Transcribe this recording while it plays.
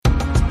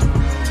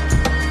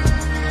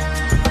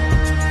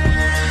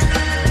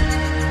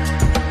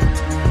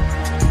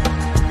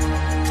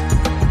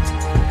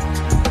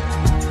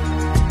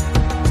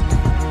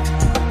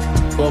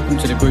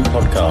welcome to the Group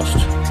Podcast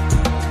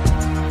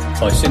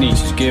by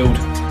Sineater's Guild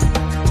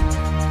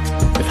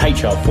with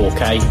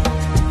HR4K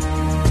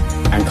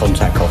and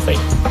Contact Coffee.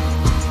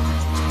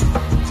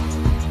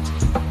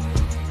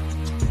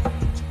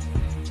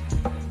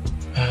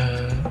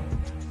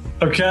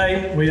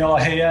 Okay, we are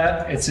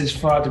here. It is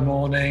Friday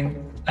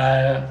morning,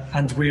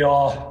 and we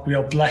are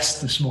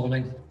blessed this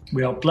morning.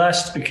 We are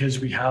blessed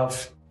because we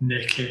have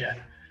Nick here.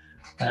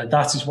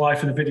 That's his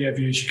wife. In the video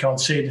views, you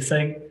can't see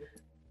anything.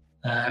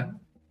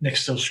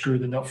 Nick's still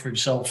screwing the nut for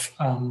himself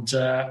and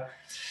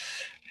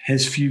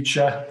his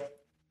future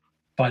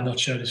by not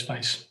showing his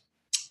face.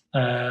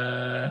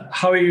 How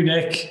are you,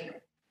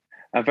 Nick?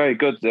 I'm very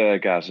good,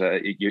 guys.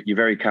 You're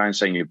very kind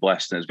saying you're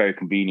blessed, and it's very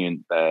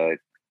convenient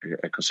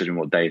considering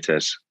what day it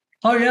is.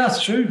 Oh, yeah,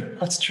 that's true.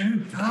 That's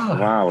true. Oh.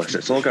 Wow,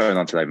 it's all going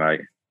on today, mate.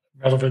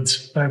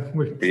 Relevant.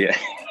 Yeah,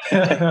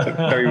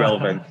 very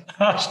relevant.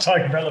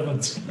 Hashtag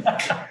relevant.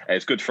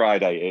 It's Good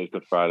Friday. It is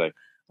Good Friday.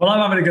 Well, I'm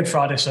having a good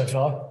Friday so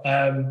far.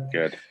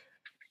 Good.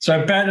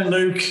 So Ben and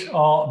Luke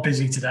are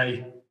busy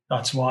today.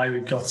 That's why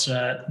we've got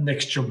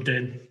Nick's jumped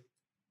in,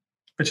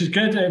 which is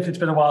good. If it's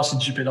been a while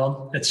since you've been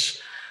on,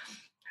 it's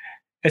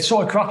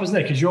sort of crap, isn't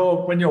it? Because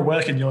when you're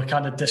working, you're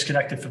kind of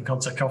disconnected from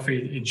Contact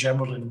Coffee in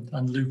general,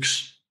 and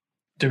Luke's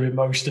doing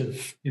most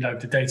of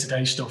the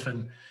day-to-day stuff,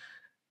 and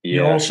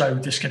you're also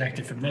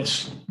disconnected from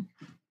this.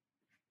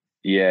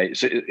 Yeah,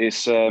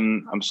 it's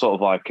I'm sort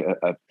of like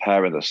a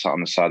parent that sat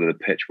on the side of the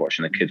pitch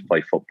watching the kids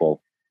play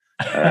football.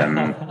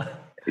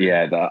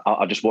 Yeah,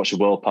 I just watch the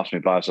world pass me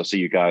by, so I see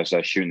you guys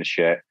shooting the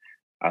shit,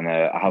 and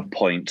I have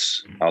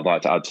points I'd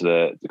like to add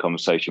to the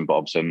conversation, but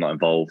obviously I'm not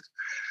involved.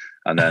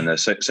 And then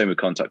same with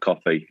Contact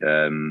Coffee.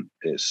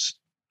 It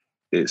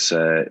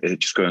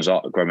just goes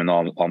on growing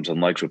arms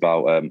and legs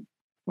without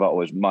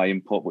always my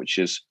input, which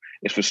is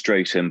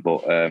frustrating,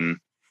 but at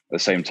the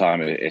same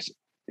time it's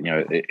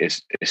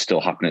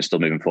still happening. It's still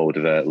moving forward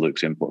with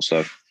Luke's input.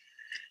 So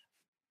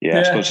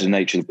I suppose it's the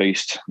nature of the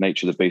beast.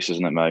 Nature of the beast,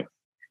 isn't it, mate?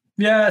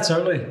 Yeah,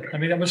 totally. I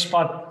mean, I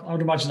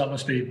would imagine that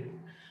must be,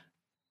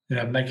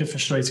 make it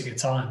frustrating at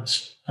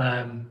times.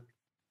 So,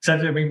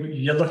 I mean,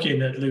 you're lucky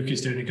that Luke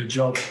is doing a good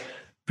job,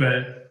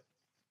 but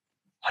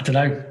I don't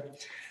know.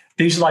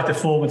 These are like the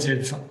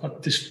formative.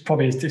 This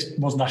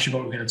wasn't actually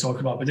what we were going to talk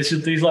about, but these are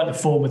like the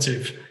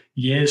formative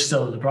years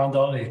still of the brand,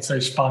 aren't they? It's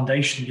those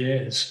foundation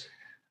years,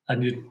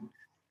 and you're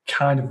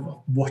kind of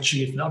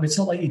watching it. I mean, it's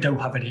not like you don't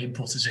have any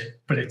input, is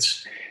it? But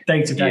it's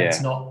day to day.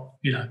 It's not,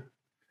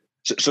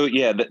 So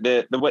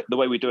the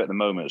way we do it at the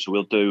moment, so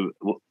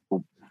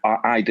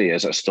our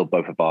ideas are still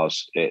both of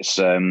ours. It's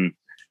the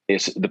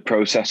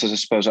processes, I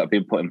suppose, that have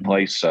been put in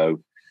place.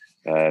 So,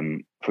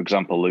 for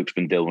example, Luke's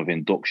been dealing with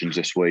inductions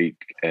this week,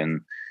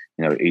 and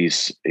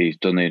he's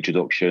done the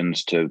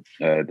introductions to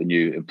the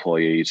new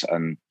employees,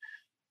 and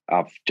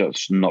I've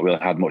just not really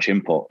had much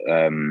input.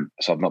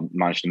 So I've not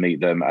managed to meet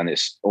them, and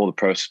it's all the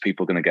process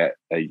people are going to get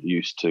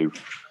used to.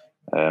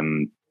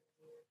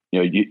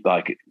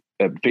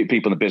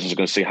 People in the business are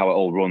going to see how it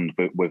all runs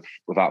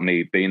without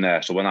me being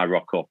there. So when I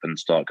rock up and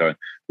start going,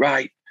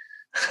 right,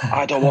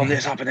 I don't want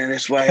this happening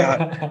this way.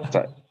 It's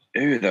like,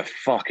 who the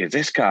fuck is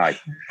this guy?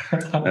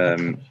 I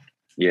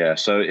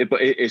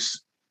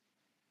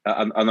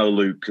know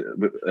Luke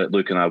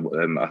and I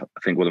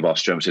think one of our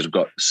strengths is we've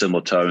got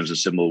similar tones and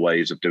similar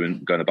ways of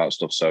going about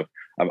stuff. So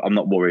I'm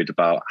not worried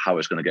about how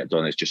it's going to get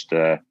done. It's just,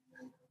 I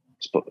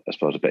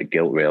suppose, a bit of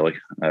guilt, really.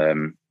 I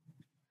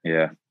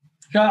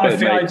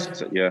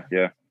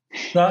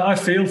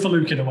feel for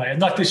Luke in a way,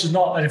 and this is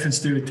not anything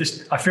to do with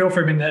this. I feel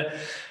for him in that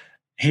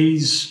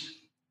he's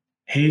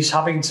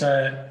having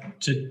to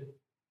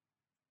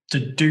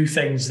do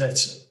things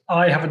that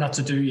I haven't had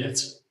to do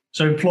yet.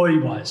 So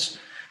employee-wise,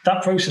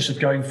 that process of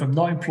going from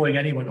not employing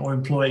anyone or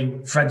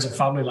employing friends and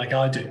family like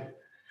I do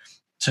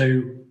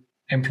to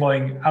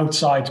employing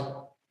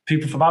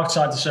people from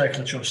outside the circle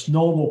of trust,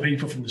 normal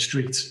people from the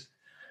street,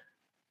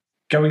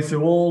 going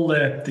through all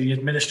the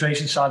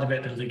administration side of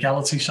it, the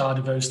legality side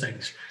of those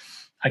things.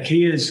 Like,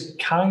 he is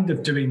kind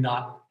of doing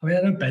that. I mean,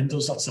 I know Ben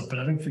does that stuff, but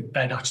I don't think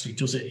Ben actually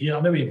does it. I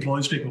know he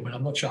employs people, but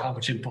I'm not sure how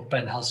much input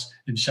Ben has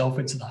himself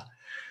into that.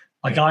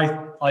 Like,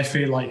 I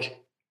feel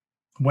like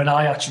when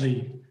I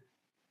actually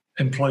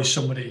employ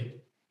somebody,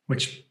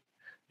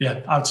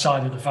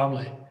 outside of the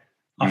family,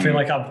 I feel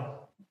like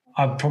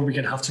I'm probably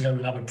going to have to go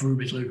and have a brew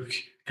with Luke,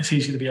 because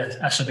he's going to be a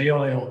SME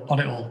on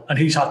it all, and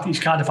he's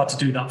kind of had to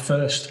do that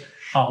first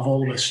out of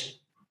all of us.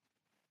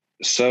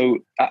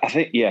 So I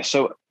think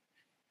So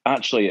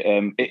actually,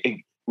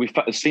 we've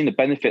seen the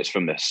benefits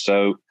from this.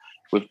 So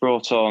we've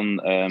brought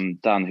on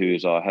Dan, who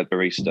is our head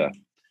barista,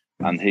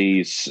 and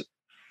he's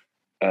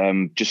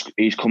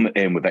coming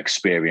in with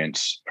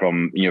experience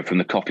from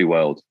the coffee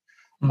world,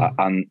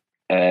 and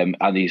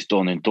he's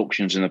done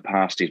inductions in the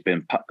past. He's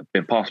been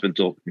part of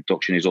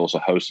induction. He's also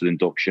hosted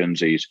inductions.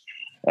 He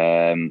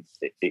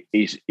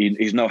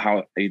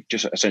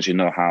just essentially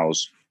knows how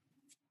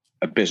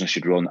a business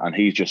should run, and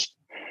he's just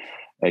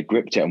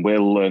gripped it, and we're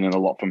learning a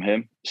lot from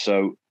him.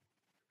 So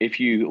if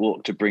you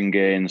look to bring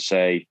in,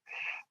 say,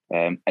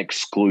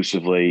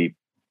 exclusively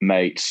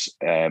mates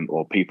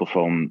or people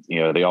from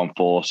the armed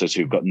forces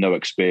who've got no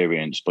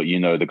experience, but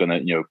they're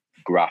going to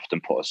graft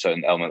and put a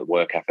certain element of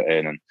work effort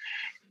in, and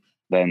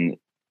then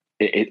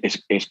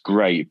it's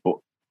great. But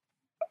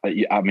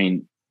I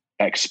mean,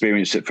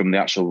 experience it from the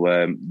actual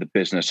the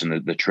business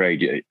and the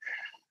trade.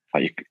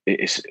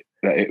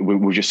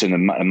 We're just seeing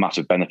a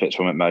massive benefits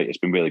from it, mate. It's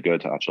been really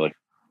good, actually.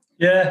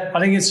 Yeah, I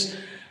think it's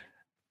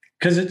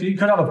because you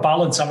could have a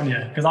balance, haven't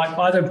you? Because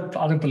I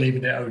don't believe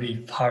in it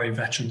only hiring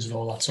veterans and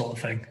all that sort of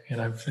thing.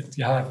 I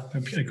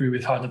agree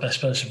with hiring the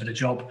best person for the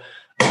job,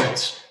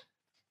 but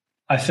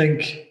I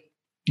think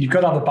you've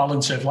got to have a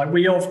balance of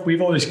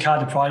we've always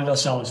kind of prided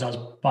ourselves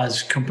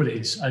as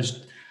companies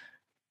as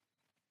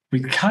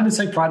we kind of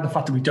take pride in the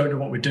fact that we don't know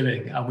what we're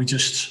doing, and we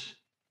just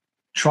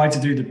try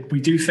to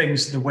we do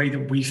things the way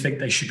that we think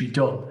they should be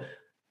done,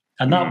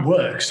 and that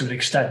works to an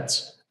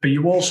extent. But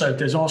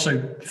there's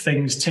also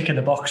things ticking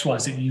the box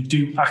wise that you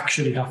do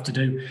actually have to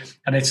do.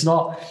 And it's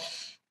not,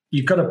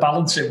 you've got to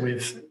balance it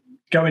with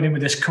going in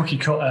with this cookie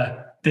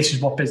cutter, this is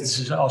what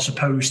businesses are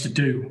supposed to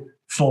do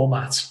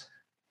format,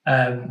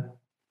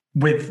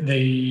 with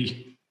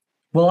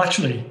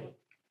actually,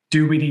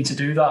 do we need to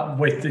do that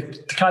with the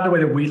kind of way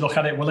that we look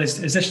at it? Well, is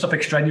this stuff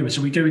extraneous?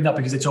 Are we doing that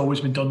because it's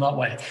always been done that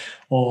way?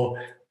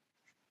 Or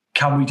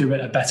can we do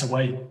it a better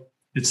way?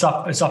 It's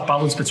that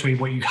balance between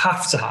what you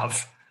have to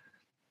have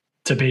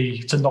to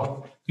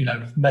not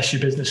mess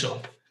your business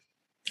up,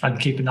 and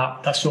keeping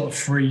that sort of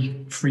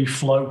free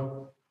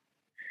flow.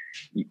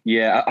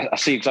 Yeah, I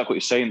see exactly what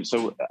you're saying.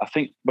 So I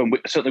think when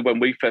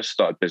we first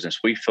started business,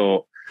 we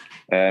thought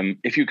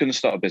if you're going to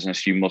start a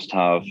business, you must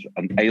have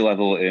an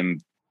A-level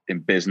in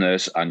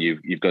business, and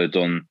you've got to have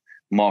done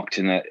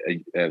marketing,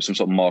 some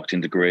sort of marketing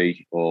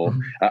degree, or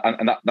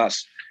and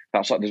that's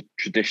like the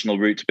traditional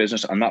route to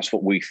business, and that's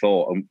what we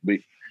thought.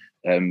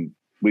 And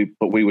we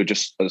were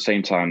just at the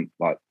same time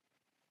like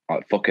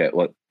fuck it,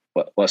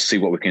 let's see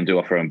what we can do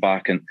off our own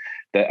back, and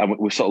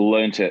we sort of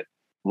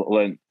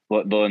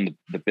learn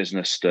the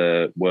business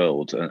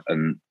world,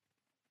 and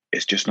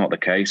it's just not the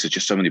case. There's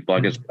just so many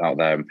blaggers out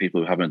there, and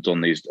people who haven't done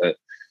these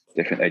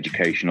different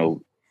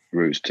educational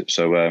routes.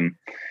 So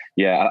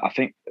I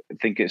think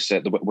it's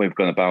the way we've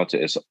gone about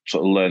it is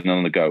sort of learning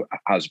on the go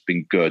has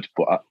been good,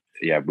 but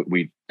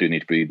we do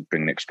need to be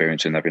bringing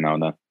experience in every now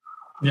and then.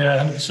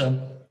 Yeah,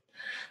 100%.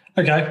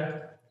 Okay.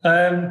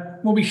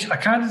 I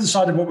kind of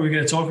decided what we were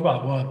going to talk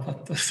about.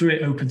 Well, I threw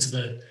it open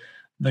to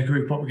the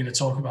group. What we're going to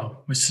talk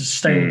about was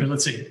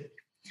sustainability.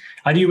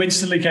 And you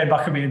instantly came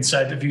back at me and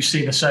said, "Have you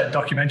seen a certain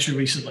documentary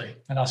recently?"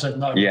 And I said,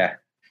 "No." Yeah.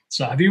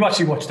 So have you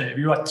actually watched it?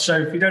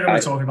 So if you don't know what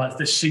we're talking about, it's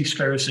this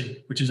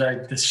Seaspiracy, which is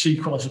the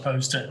sequel, I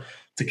suppose, to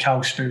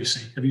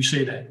Cowspiracy. Have you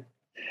seen it?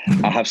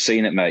 I have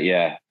seen it, mate.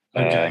 Yeah.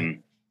 Okay.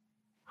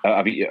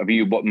 Have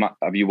you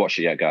watched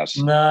it yet, guys?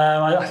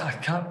 No, I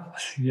can't.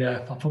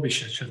 Yeah, I probably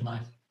shouldn't I?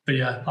 But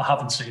yeah, I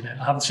haven't seen it.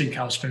 I haven't seen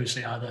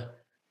Cowspiracy either.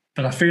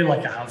 But I feel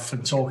like I have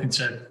from talking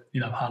to,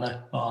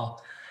 Hannah,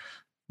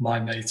 my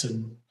mate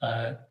and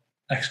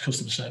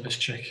ex-customer service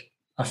chick.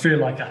 I feel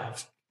like I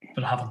have,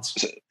 but I haven't.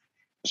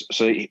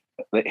 So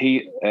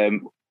he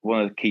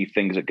one of the key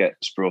things that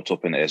gets brought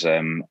up in it is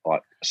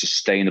like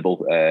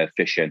sustainable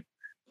fishing.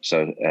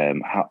 So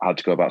how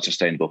to go about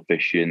sustainable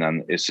fishing,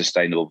 and is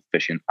sustainable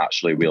fishing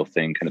actually a real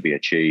thing? Can it be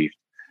achieved?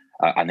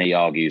 And he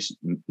argues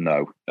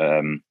no.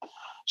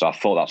 So I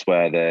thought that's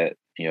where the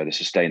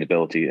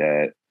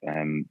sustainability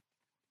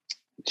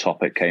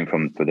topic came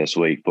from for this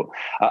week. But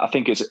I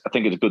think it's a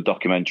good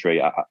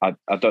documentary.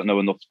 I don't know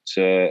enough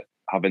to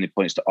have any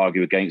points to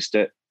argue against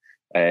it.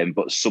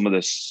 But some of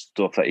the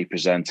stuff that he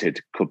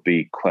presented could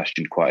be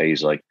questioned quite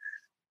easily.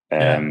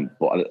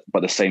 But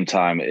at the same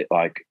time,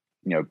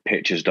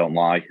 pictures don't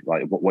lie.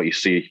 Like what you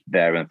see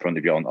there in front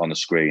of you on the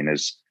screen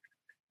is,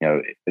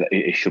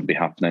 it should be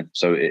happening.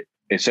 So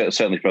it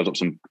certainly throws up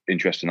some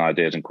interesting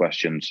ideas and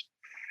questions.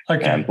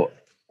 Okay.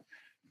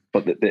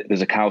 But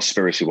there's a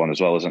Cowspiracy one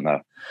as well, isn't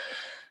there?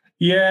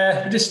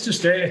 Yeah, this is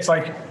just it. It's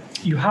like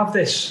you have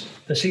this.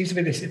 There seems to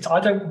be this. I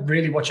don't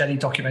really watch any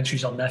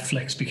documentaries on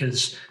Netflix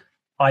because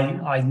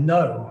I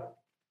know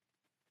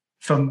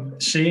from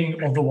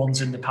seeing other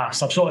ones in the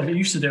past. I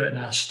used to do it and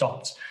I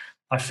stopped.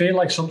 I feel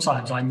like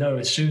sometimes I know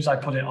as soon as I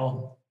put it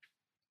on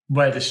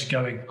where this is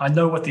going. I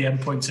know what the end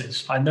point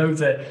is. I know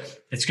that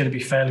it's going to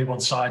be fairly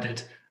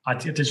one-sided.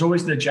 There's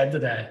always the agenda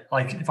there.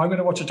 Like if I'm going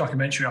to watch a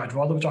documentary, I'd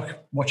rather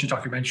watch a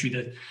documentary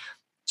that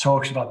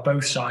talks about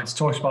both sides,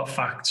 talks about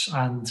facts,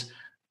 and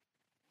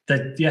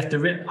that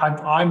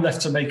I'm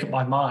left to make up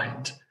my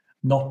mind,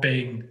 not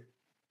be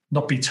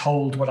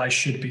told what I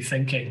should be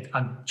thinking,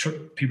 and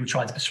people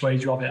trying to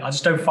persuade you of it. I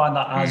just don't find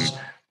that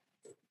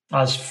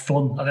as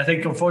fun. And I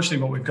think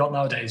unfortunately what we've got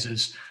nowadays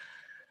is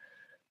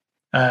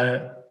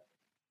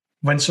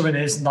when something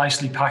is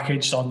nicely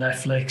packaged on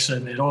Netflix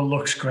and it all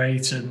looks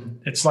great,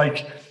 and it's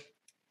like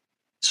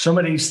some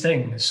of these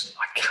things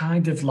I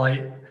kind of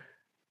like,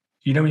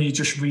 when you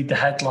just read the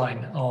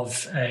headline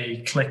of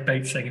a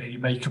clickbait thing and you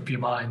make up your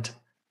mind.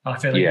 I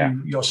feel like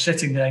you're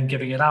sitting there and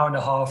giving an hour and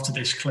a half to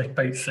this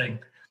clickbait thing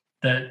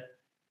that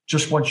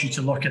just wants you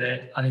to look at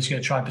it, and he's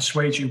going to try and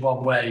persuade you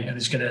one way, and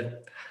it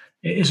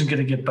isn't going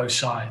to give both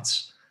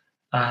sides.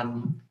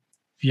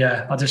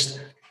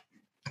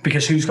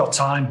 Because who's got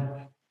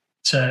time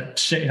to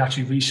sit and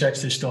actually research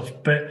this stuff?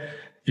 But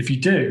if you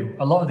do,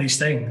 a lot of these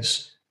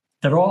things,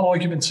 there are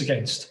arguments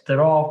against.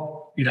 There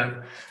are,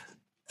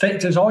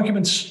 there's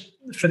arguments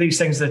for these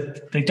things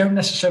that they don't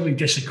necessarily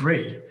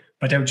disagree,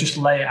 but they'll just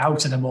lay it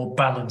out in a more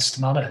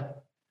balanced manner.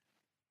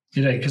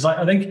 Because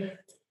I think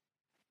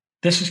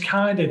this is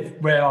kind of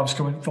where I was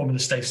coming from in the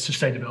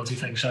sustainability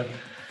thing. So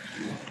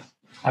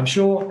I'm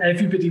sure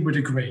everybody would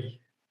agree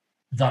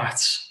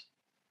that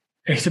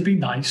it'd be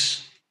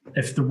nice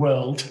if the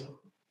world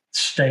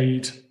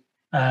stayed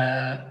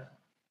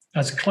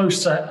as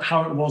close to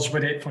how it was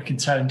when it fucking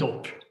turned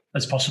up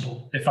as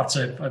possible, if that's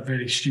a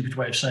really stupid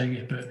way of saying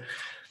it. But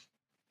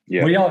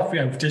we are,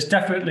 there's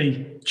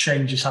definitely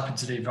changes happen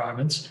to the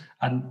environment,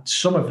 and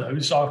some of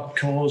those are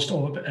caused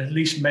or at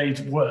least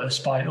made worse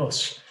by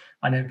us.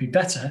 And it'd be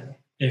better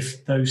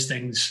if those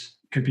things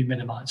could be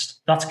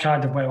minimized. That's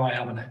kind of where I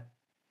am in it.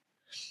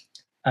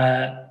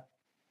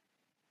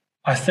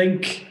 I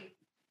think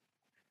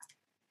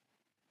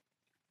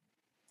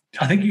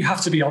you have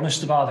to be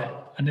honest about it.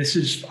 And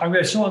I'm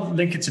going to sort of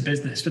link it to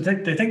business, but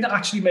the thing that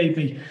actually made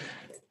me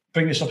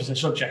bring this up as a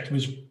subject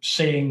was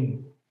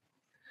seeing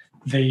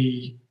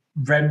the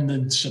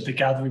remnants of the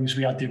gatherings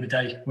we had the other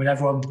day when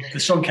the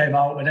sun came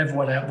out and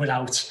everyone went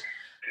out,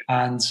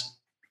 and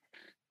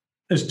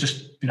there's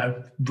just,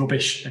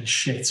 rubbish and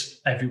shit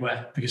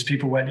everywhere because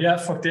people went, yeah,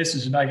 fuck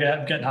this, I'm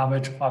getting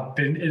hammered. I've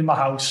been in my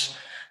house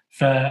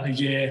for a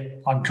year,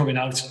 I'm coming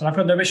out. And I've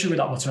got no issue with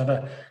that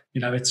whatsoever.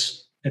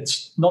 It's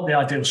not the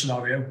ideal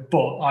scenario,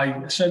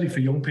 but certainly for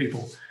young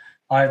people,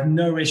 I have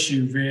no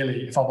issue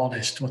really, if I'm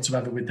honest,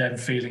 whatsoever with them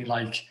feeling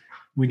like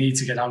we need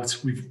to get out.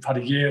 We've had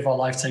a year of our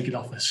life taken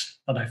off us.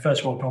 I know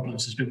first world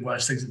problems has been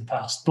worse things in the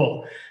past,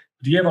 but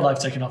the year of our life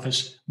taken off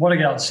us, I want to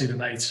get out and see the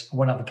mates, I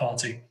want to have a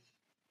party.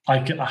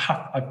 I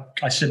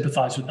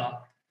sympathise with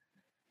that.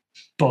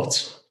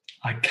 But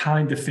I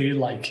kind of feel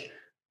like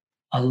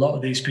a lot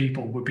of these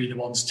people would be the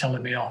ones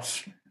telling me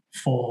off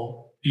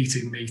for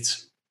eating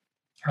meat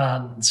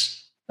and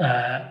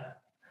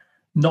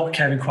not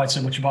caring quite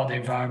so much about the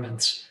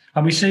environment.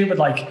 And we see it with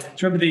do you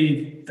remember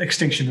the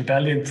Extinction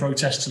Rebellion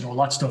protests and all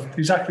that stuff?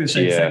 Exactly the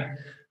same thing.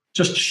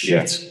 Just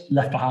shit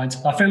left behind.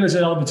 I feel there's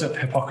an element of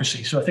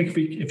hypocrisy. So I think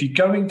if you're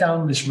going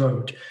down this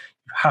road, you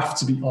have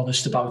to be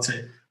honest about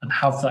it and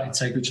have that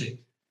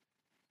integrity.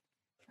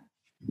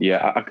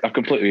 Yeah, I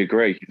completely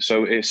agree.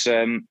 So it's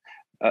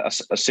I've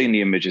seen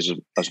the images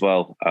as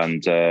well,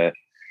 and first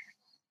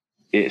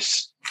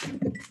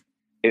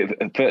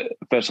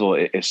of all,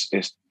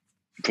 it's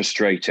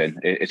frustrating.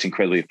 It's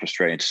incredibly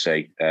frustrating to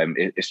see.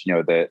 It's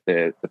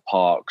the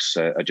parks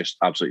are just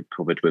absolutely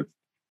covered with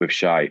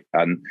shite,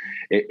 and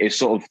it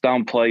sort of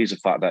downplays the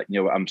fact that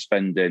I'm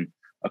spending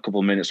a couple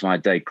of minutes of my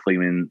day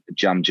cleaning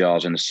jam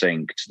jars in the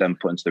sink to then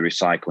put into the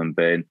recycling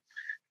bin.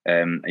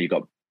 And you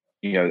got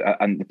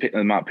and the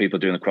amount of people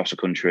doing across the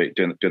country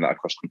doing that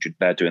across the country,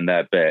 they're doing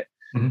their bit,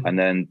 and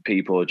then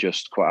people are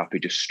just quite happy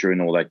just strewing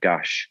all their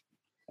gash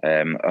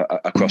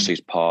across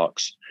these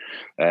parks.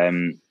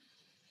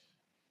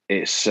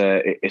 It's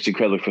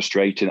incredibly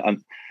frustrating,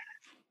 and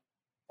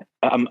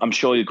I'm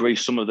sure you agree.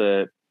 Some of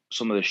the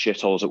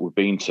shitholes that we've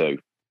been to,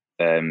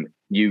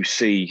 you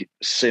see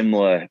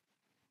similar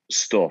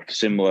stuff,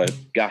 similar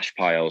gash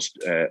piles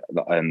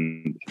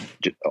on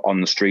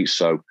the streets.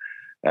 So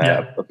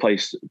a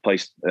place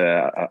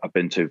I've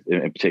been to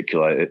in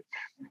particular,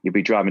 you'd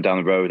be driving down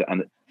the road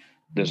and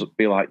there's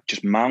be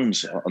just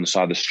mounds on the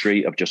side of the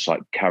street of just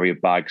carrier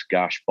bags,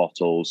 gash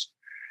bottles.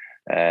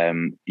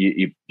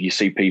 You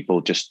see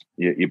people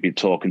you'd be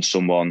talking to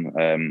someone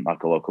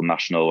like a local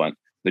national, and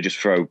they just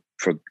throw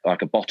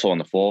a bottle on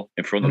the floor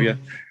in front of you,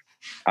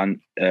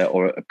 and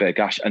or a bit of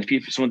gash. And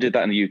if someone did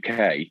that in the UK,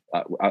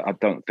 I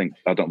don't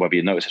know whether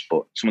you noticed this,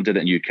 but someone did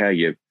it in the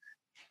UK,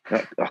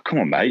 come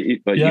on,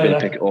 mate, but you're going to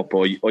pick it up,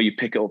 or you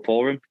pick it up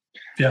for him.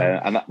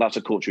 And that's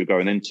a culture we're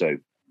going into.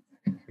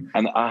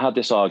 And I had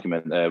this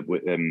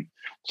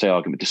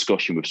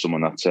discussion with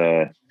someone at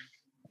a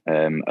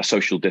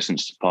social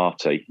distance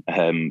party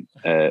during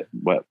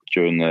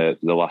the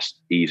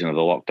last easing of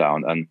the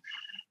lockdown, and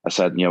I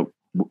said,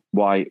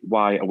 why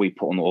are we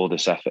putting all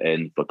this effort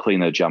in for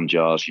cleaning the jam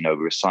jars,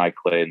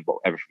 recycling,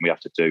 everything we have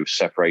to do,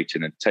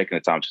 separating and taking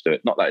the time to do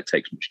it? Not that it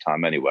takes much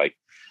time anyway.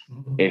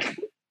 If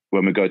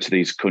when we go to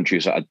these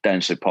countries that are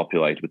densely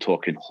populated, we're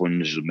talking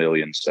hundreds of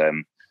millions,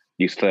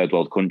 these third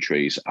world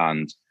countries,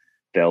 and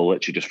they'll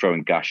literally just throw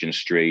in gash in the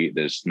street.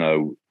 There's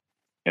no,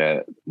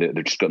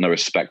 they've just got no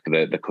respect for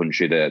the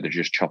country. They're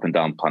just chopping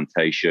down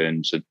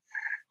plantations,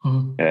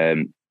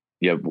 and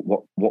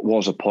what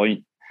was the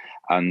point?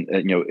 And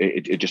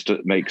it just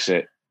makes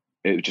it.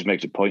 It just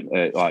makes a point.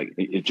 We're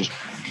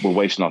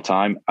wasting our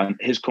time. And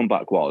his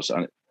comeback was,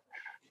 and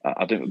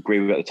I didn't agree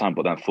with it at the time,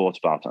 but then I thought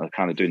about it, and I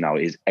kind of do now,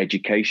 is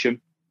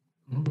education.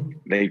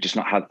 They've just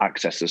not had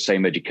access to the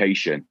same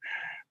education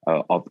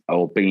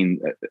or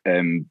being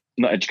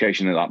not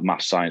education in like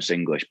maths, science,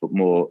 English, but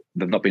more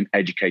they've not been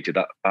educated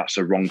that that's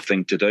a wrong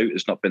thing to do.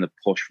 There's not been a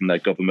push from their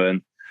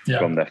government,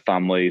 from their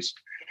families,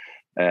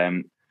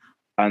 and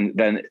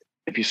then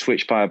if you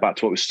switch back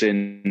to what we've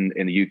seen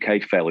in the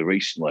UK fairly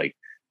recently,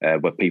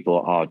 where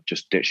people are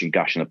just ditching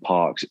gash in the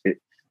parks,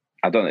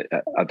 I don't.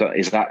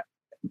 Is that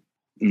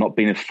not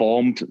being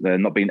informed? They're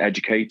not being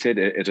educated.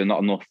 Is there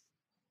not enough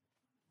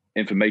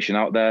information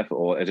out there,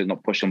 or is it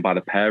not pushed on by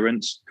the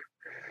parents?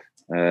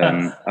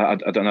 I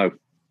don't know.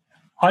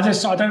 I don't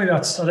think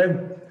that's.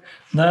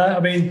 No, I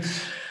mean,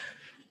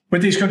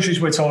 with these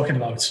countries we're talking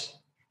about,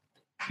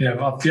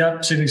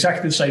 I've seen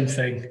exactly the same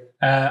thing.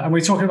 And we're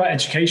talking about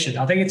education.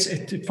 I think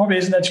it probably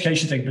is an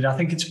education thing, but I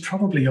think it's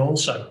probably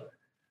also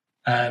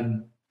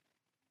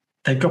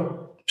they've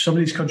got some of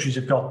these countries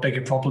have got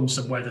bigger problems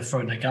than where they're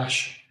throwing their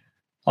cash.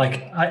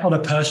 Like on a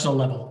personal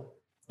level,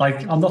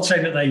 like I'm not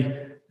saying that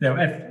they.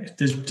 If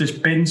there's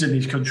bins in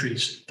these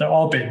countries. There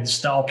are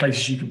bins. There are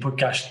places you can put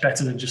cash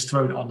better than just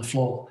throwing it on the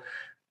floor.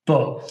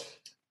 But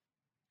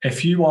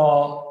if you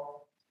are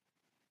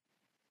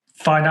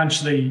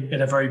financially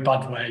in a very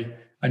bad way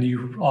and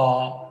you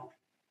are,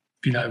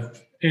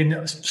 in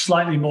a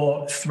slightly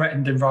more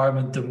threatened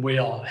environment than we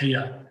are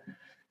here,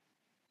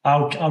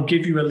 I'll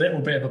give you a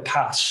little bit of a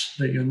pass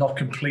that you're not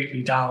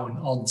completely down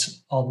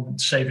on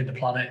saving the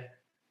planet.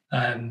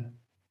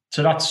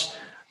 So that's.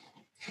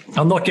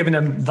 I'm not giving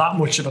them that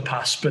much of a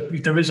pass,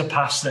 but there is a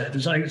pass there.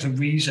 There's a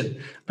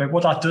reason. But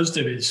what that does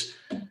do is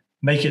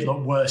make it look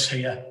worse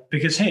here.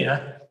 Because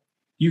here,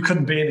 you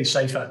couldn't be any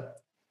safer.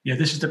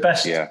 This is the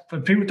best. Yeah.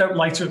 But people don't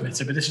like to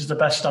admit it, but this is the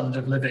best standard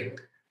of living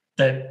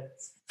that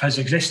has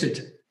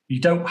existed. You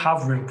don't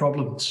have real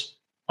problems.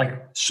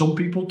 Like some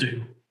people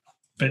do.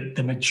 But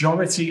the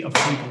majority of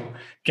people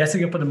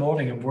getting up in the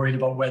morning and worried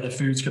about where their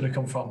food's going to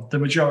come from, the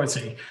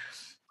majority,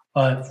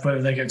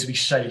 whether they're going to be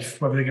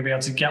safe, whether they're going to be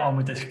able to get on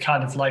with the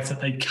kind of life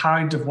that they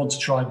kind of want to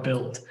try and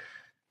build.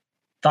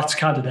 That's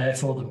kind of there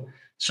for them.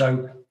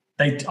 So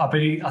I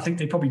think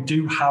they probably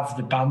do have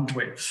the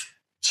bandwidth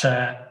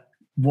to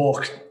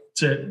walk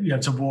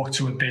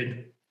to a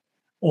bin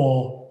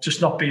or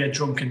just not be a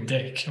drunken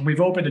dick. And we've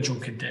all been a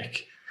drunken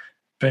dick.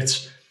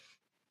 But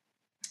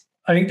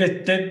I think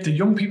that the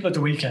young people at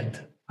the weekend,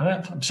 and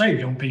I'm saying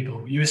young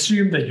people, you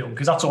assume they're young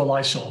because that's all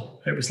I saw.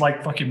 It was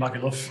like fucking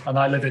Magaluf, and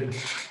I live in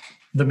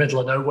the middle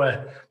of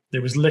nowhere.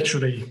 It was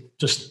literally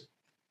just,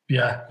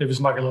 it was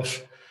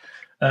Magaluf.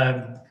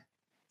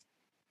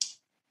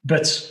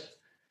 But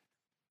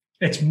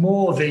it's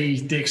more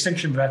the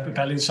Extinction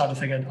Rebellion side of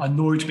thing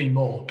annoyed me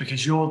more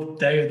because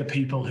they are the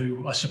people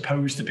who are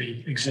supposed to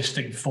be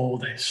existing for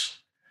this.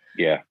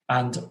 Yeah.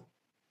 And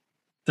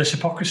there's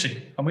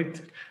hypocrisy. I mean,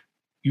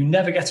 you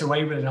never get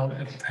away with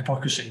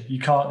hypocrisy. You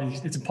can't,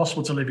 it's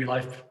impossible to live your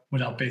life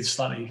without being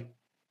slightly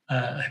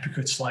a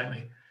hypocrite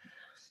slightly.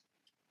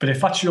 But if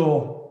that's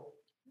your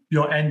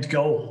end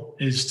goal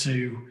is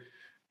to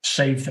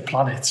save the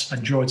planet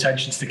and draw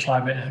attention to the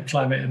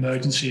climate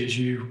emergency as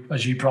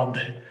you brand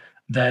it,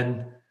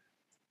 then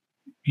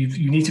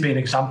you need to be an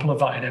example of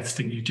that in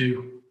everything you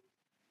do.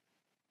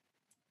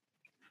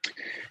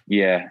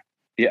 Yeah,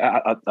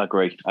 I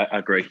agree. I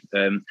agree.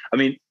 I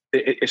mean,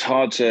 it's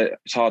hard to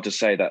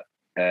say that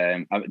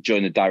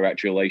during the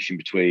direct relation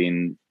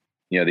between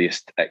the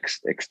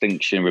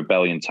Extinction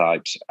Rebellion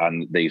types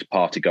and these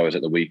party goers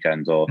at the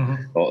weekend or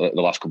the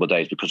last couple of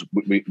days, because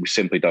we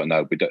simply don't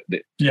know. But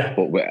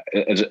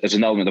there's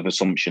an element of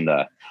assumption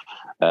there.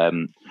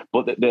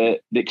 But the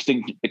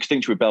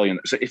Extinction Rebellion.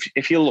 So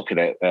if you look at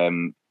it,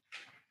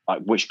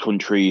 like which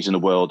countries in the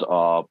world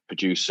are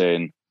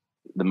producing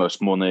the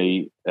most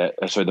money,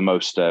 the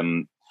most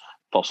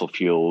fossil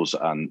fuels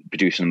and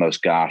producing the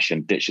most gas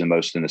and ditching the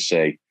most in the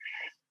sea.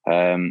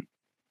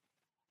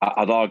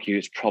 I'd argue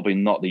it's probably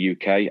not the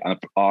UK, and I'd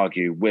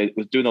argue we're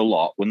doing a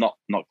lot. We're not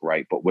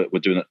great, but we're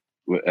doing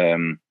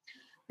it.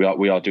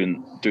 We are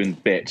doing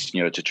bits,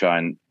 to try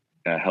and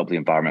help the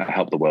environment,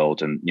 help the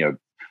world, and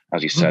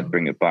as you said,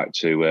 bring it back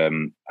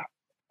to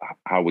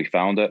how we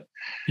found it.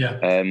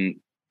 Yeah.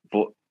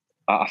 But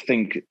I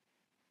think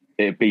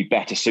it'd be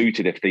better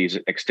suited if these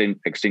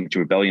Extinction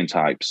Rebellion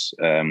types,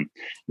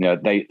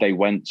 they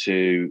went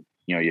to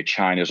your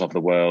Chinas of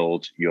the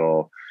world,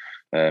 your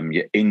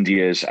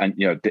Indias, and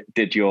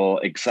did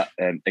your exact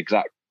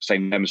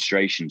same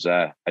demonstrations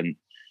there, and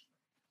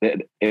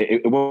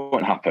it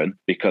won't happen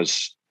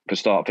because for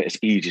start, it's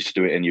easy to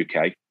do it in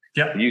UK.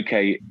 Yeah,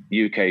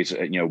 UK is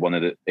one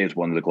of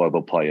the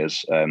global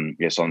players.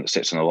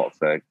 Sits on a lot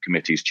of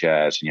committees,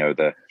 chairs.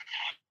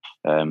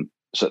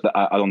 So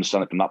I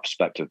understand it from that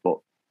perspective, but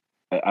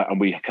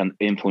and we can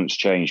influence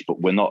change, but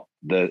we're not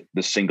the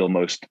single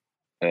most.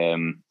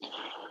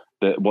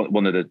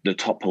 One of the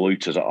top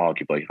polluters,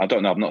 arguably. I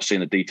don't know. I've not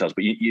seen the details,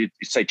 but you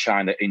say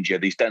China, India,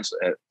 these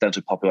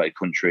densely populated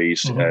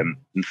countries, your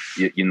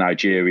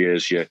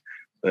Nigerias,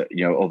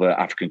 your other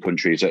African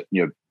countries that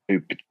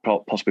who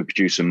possibly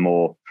producing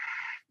more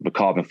of a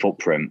carbon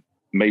footprint.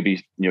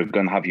 Maybe you're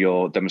going to have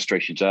your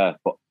demonstrations there,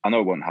 but I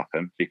know it won't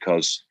happen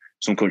because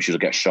Some countries will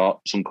get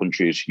shot. Some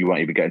countries you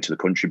won't even get into the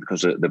country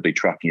because they'll be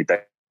tracking your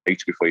data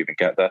before you even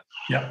get there.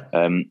 Yeah.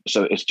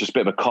 So it's just a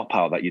bit of a cop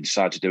out that you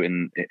decide to do it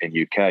in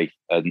UK.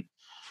 And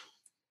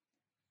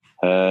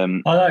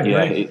I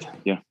agree.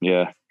 Yeah,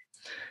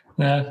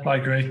 I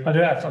agree. I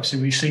do.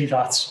 Obviously, we see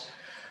that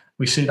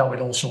with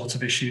all sorts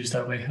of issues,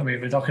 don't we? I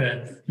mean,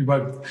 we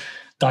won't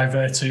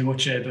divert too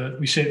much here, but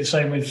we see it the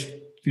same with,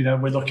 we're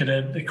looking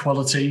at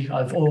equality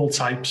of all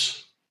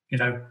types.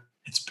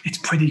 It's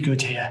pretty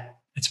good here.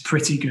 It's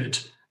pretty good.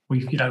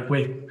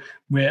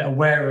 We're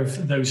aware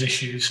of those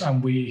issues,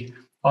 and we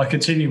are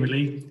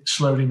continually,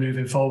 slowly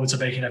moving forward to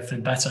making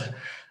everything better.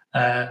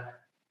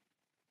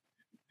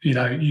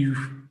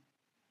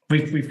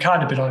 We've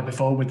kind of been on it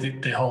before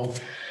with the whole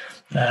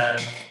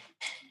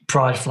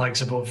pride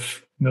flags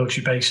above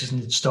military bases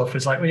and stuff.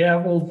 It's like,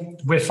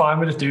 we're fine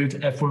with it,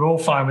 dude. If we're all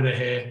fine with it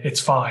here,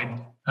 it's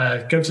fine.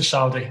 Go to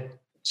Saudi,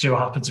 see what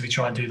happens if you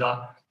try and do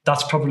that.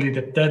 That's probably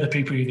they're the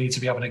people you need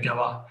to be having a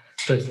go at.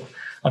 But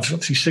I've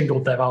obviously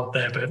singled them out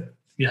there, but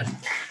yeah,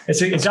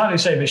 it's exactly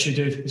the same issue,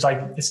 dude. It's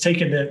like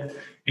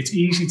it's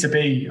easy to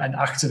be an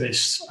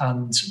activist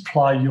and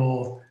apply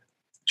your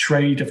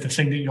trade of the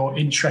thing that you're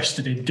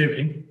interested in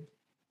doing,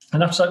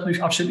 and that's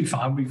absolutely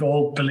fine. We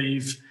all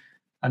believe,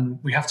 and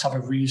we have to have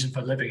a reason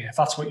for living. If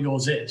that's what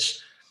yours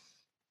is,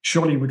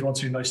 surely we'd want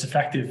to be most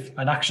effective.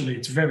 And actually,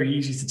 it's very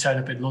easy to turn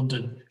up in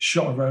London,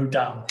 shut a road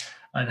down,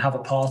 and have a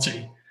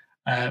party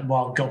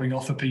while going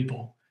off at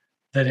people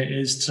than it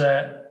is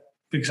to,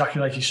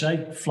 exactly like you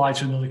say, fly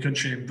to another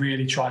country and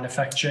really try and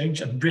affect change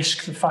and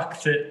risk the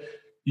fact that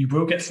you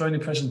will get thrown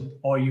in prison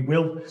or you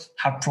will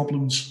have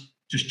problems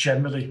just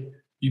generally.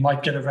 You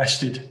might get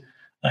arrested.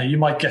 You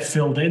might get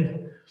filled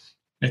in.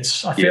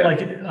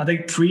 I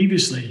think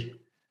previously,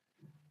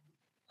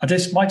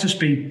 this might just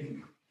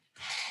be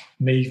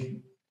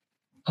me,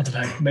 I don't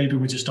know, maybe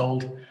we're just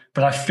old,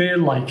 but I feel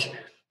like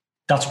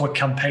that's what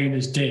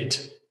campaigners did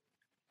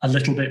a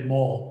little bit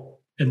more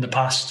in the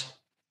past.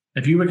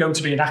 If you were going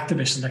to be an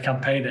activist and a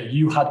campaigner,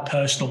 you had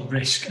personal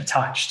risk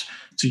attached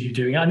to you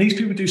doing it. And these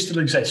people do still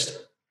exist.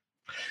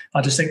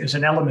 I just think there's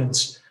an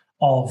element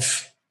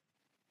of,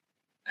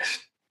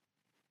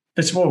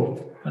 there's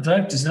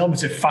an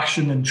element of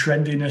fashion and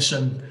trendiness,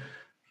 and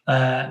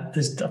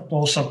there's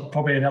also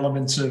probably an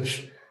element of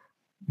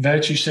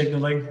virtue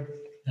signaling.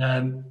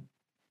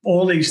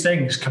 All these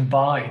things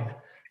combine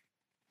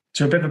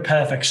to a bit of a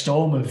perfect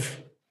storm of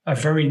a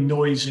very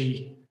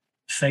noisy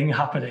thing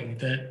happening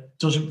that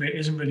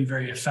isn't really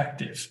very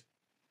effective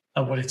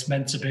at what it's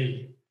meant to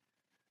be.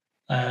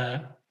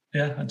 And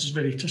just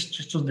really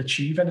just doesn't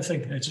achieve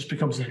anything. It just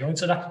becomes an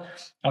annoyance. And I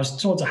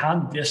was towards a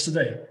hand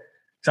yesterday.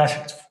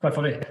 It's quite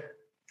funny.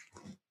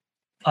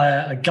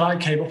 A guy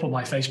came up on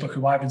my Facebook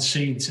who I haven't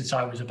seen since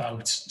I was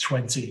about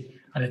 20.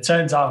 And it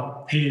turns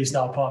out he is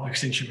now part of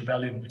Extinction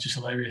Rebellion, which is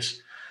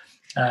hilarious.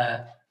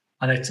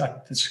 And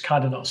it's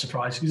kind of not a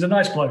surprise. He's a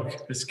nice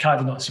bloke. It's kind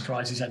of not a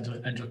surprise he's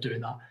ended up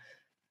doing that.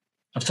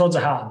 I've told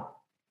Han,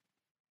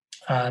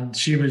 and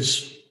she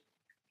was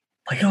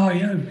like, "Oh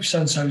yeah,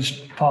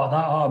 so-and-so's part of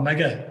that. Oh,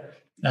 mega."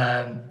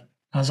 I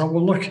was like,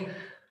 "Well, look,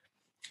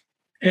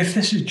 if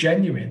this is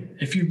genuine,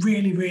 if you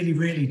really, really,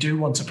 really do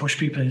want to push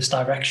people in this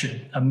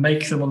direction and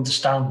make them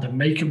understand and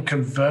make them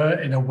convert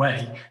in a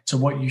way to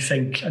what you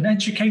think and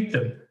educate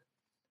them,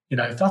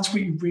 if that's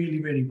what you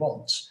really, really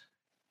want,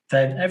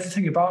 then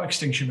everything about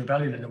Extinction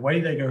Rebellion and the way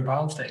they go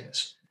about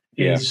things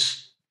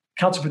is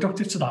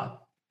counterproductive to that."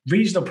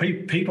 Reasonable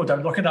people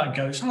don't look at that and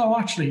go, "Oh,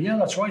 actually, yeah,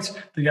 that's right."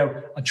 They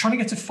go, "I'm trying to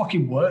get to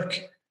fucking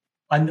work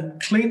and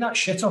clean that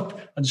shit up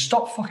and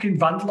stop fucking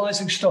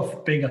vandalizing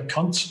stuff, being a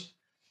cunt."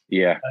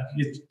 Yeah.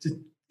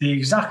 The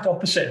exact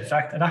opposite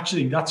effect. And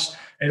actually,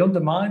 it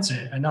undermines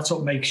it. And that's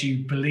what makes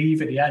you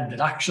believe at the end that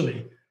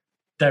actually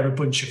they're a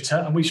bunch of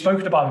and we've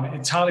spoken about them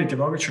entirely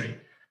derogatory.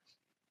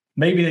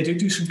 Maybe they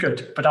do some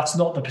good, but that's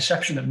not the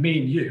perception that me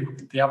and you,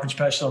 the average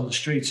person on the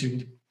street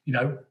who,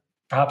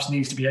 perhaps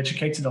needs to be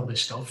educated on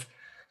this stuff.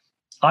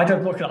 I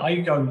don't look at it, I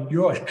go,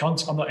 "You're a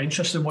cunt. I'm not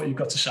interested in what you've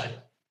got to say."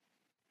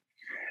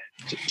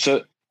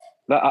 So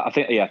I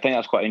think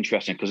that's quite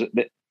interesting, because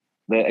the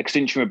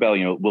Extinction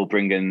Rebellion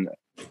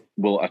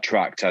will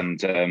attract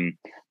and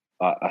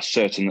a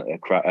certain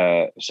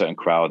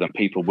crowd, and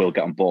people will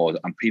get on board,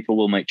 and people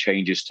will make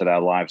changes to their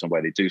lives and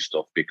where they do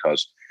stuff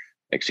because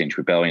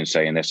Extinction Rebellion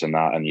saying this and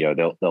that, and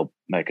they'll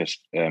make us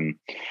a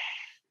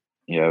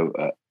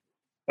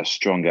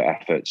stronger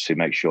effort to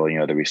make sure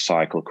they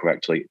recycle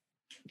correctly.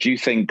 Do you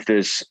think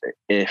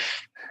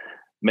if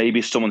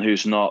maybe someone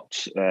who's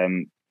not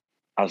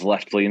as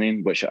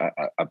left-leaning, which I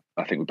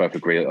think we both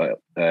agree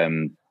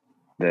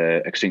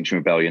the Extinction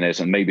Rebellion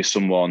is, and maybe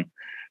someone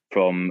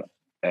from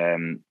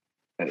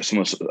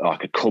someone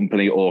like a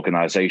company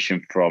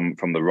organisation from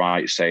the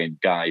right saying,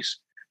 "Guys,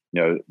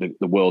 the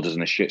world is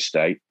in a shit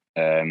state."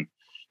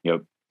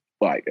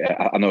 Like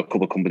I know a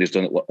couple of companies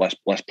done it.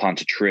 Let's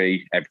plant a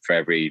tree for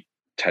every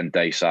 10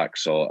 day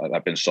sacks, or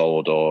have been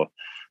sold, or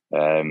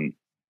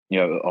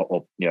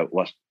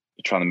let's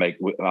trying to make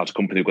as a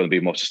company going to be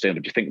more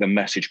sustainable? Do you think the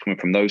message coming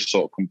from those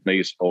sort of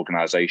companies,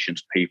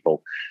 organisations,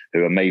 people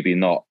who are maybe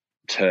not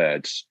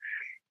turds,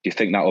 do you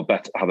think that will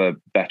have a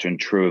better and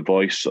truer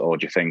voice, or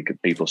do you think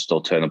people still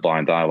turn a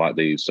blind eye like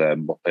these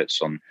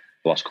Muppets on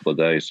the last couple of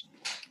days?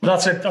 Well,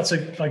 that's a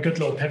good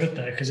little pivot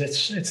there, because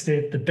it's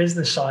the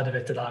business side of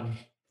it that I'm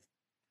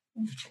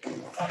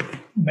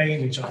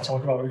mainly trying to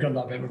talk about. We've gone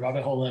that bit of a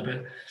rabbit hole there,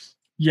 but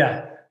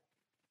yeah,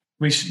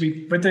 we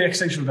with the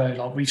extinction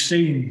rebellion, we've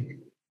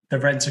seen the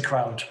renter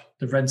crowd,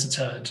 the renter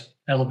turd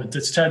element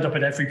that's turned up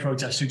at every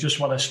protest, who just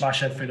want to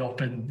smash everything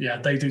up, and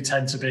yeah, they do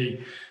tend to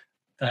be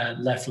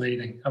left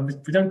leaning. And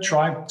we don't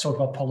try and talk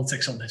about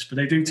politics on this, but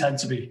they do tend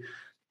to be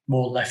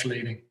more left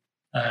leaning.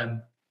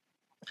 A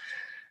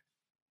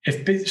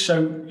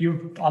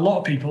lot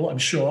of people, I'm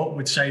sure,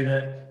 would say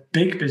that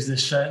big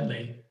business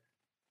certainly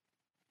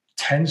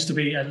tends to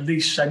be at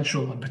least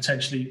central and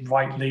potentially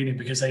right leaning,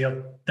 because they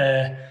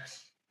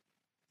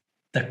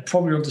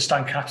probably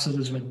understand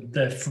capitalism, and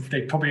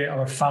they probably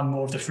are a fan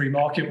more of the free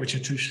market, which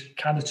are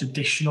kind of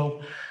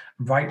traditional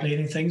right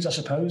leaning things, I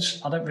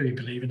suppose. I don't really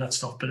believe in that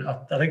stuff, but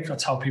I think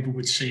that's how people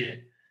would see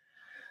it.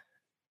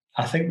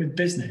 I think with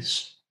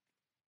business,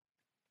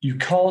 you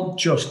can't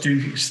just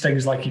do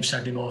things like you've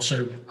said anymore.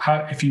 So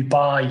if you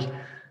buy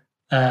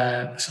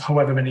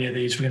however many of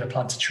these, we're going to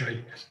plant a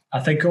tree. I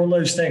think all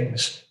those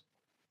things,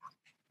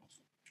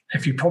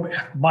 if you probably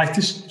I might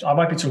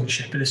be talking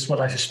shit, but this is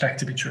what I suspect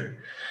to be true.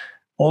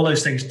 All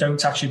those things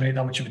don't actually make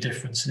that much of a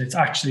difference, and it's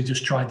actually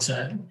just trying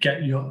to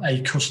get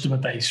a customer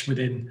base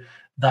within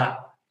that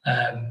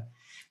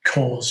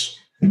cause,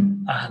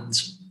 and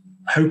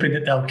hoping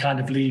that they'll kind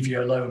of leave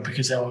you alone,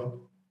 because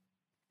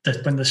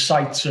when the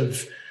sights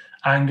of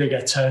anger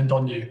get turned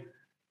on you,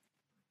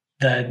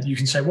 then you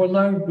can say, well,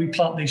 no, we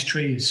plant these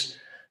trees.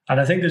 And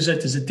I think there's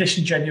a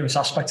disingenuous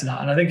aspect to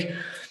that. And I think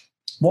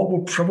what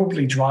will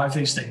probably drive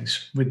these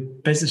things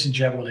with business in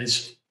general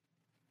is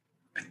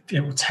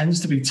it tends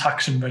to be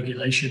tax and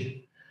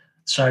regulation.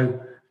 So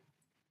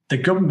the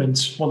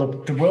government, well,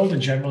 the world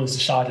in general has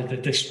decided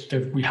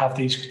that we have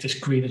this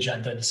green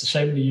agenda, and it's the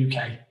same in the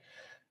UK,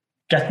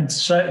 getting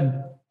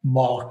certain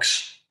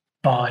marks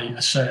by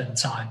a certain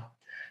time.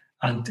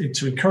 And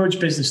to encourage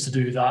business to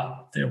do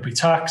that, there'll be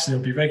tax,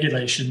 there'll be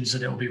regulations,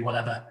 and it'll be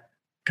whatever,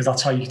 because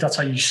that's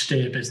how you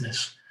steer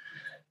business.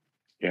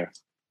 Yeah.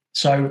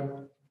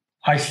 So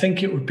I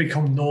think it would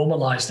become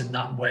normalized in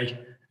that way,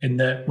 in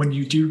that when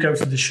you do go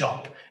to the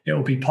shop, it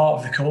will be part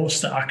of the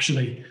course that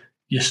actually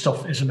your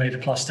stuff isn't made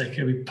of plastic.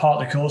 It'll be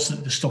part of the course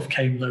that the stuff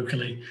came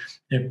locally.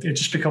 It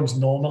just becomes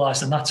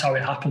normalized, and that's how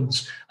it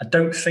happens. I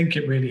don't think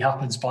it really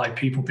happens by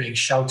people being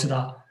shouted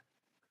at.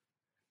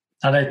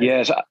 And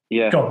yeah.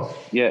 Go on.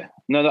 Yeah.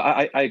 No,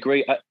 I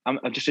agree.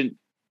 I just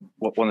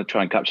want to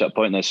try and capture that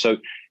point there. So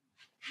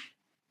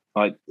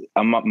I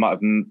might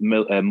have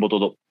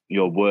muddled up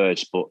your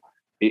words, but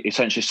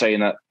essentially saying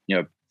that,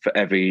 for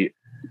every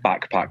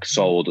backpack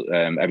sold,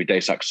 every day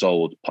sack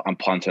sold, and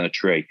planting a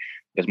tree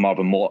is more of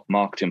a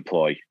marketing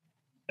ploy.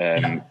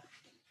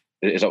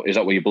 Is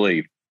that what you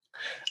believe?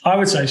 I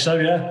would say so,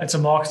 yeah. It's a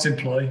marketing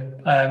ploy.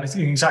 It's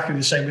exactly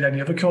the same with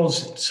any other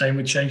cause. Same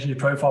with changing your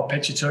profile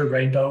picture to a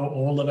rainbow,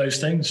 all of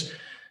those things.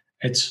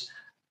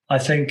 I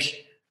think,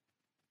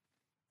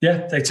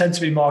 they tend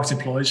to be marketing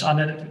ploys, and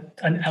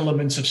an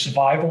element of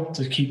survival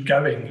to keep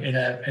going in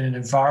an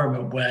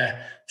environment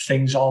where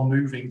things are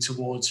moving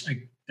towards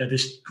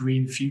this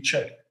green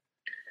future.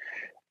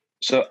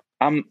 So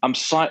I can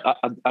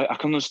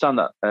understand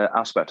that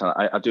aspect, and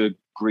I do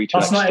agree to.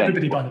 That's not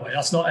everybody, by the way.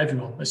 That's not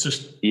everyone. It's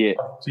just yeah.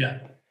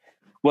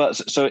 Well,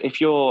 so if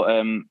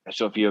you're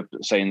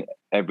saying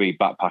every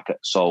backpack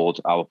sold,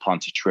 I will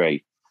plant a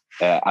tree,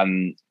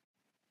 and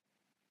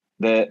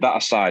that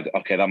aside,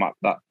 okay,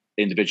 that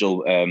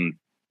individual there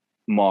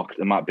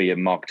might be a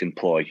marketing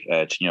ploy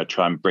to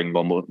try and bring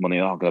more money.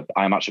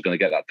 I'm actually going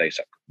to get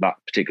that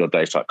particular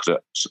day sack because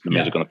it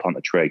means I'm going to plant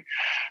a tree,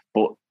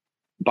 but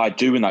by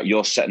doing that,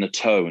 you're setting a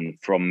tone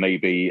from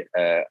maybe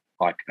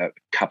like a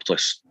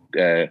capitalist,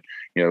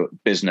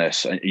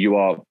 business, and you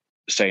are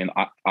saying,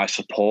 I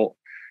support,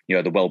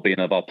 the well-being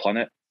of our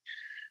planet.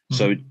 Mm-hmm.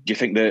 So, do you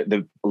think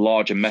the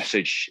larger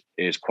message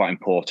is quite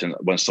important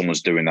when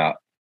someone's doing that,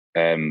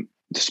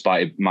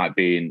 despite it might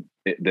be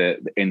the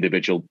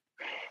individual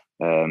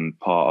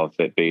part of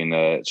it being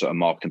a sort of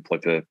marketing ploy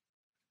for,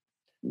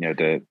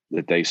 the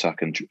day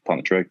sack and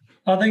plant a tree?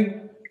 I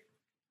think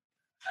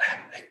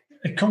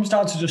it comes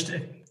down to just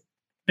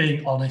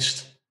being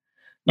honest.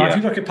 Now, if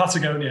you look at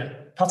Patagonia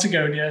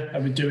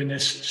have been doing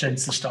this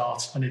since the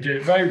start, and they do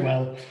it very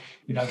well.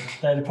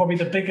 They're probably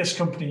the biggest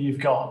company you've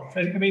got.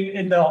 I mean,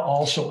 in the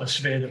all sort of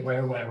sphere that we're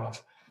aware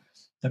of,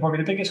 they're probably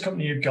the biggest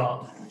company you've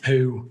got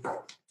who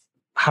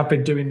have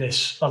been doing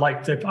this. They're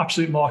like the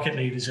absolute market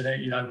leaders in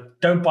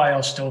it. Don't buy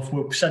our stuff.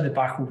 We'll send it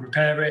back. We'll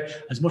repair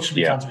it as much as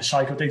we can to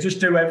recycle. They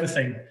just do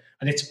everything,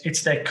 and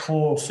it's their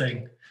core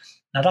thing.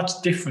 Now that's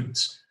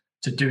different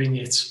to doing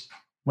it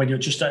when you're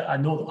just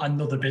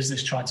another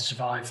business trying to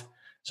survive.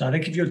 So I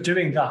think if you're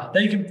doing that,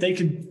 they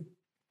can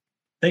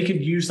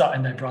use that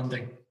in their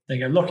branding. They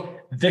go, look,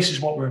 this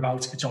is what we're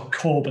about. It's our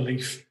core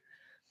belief.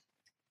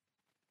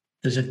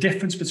 There's a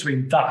difference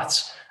between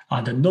that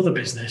and another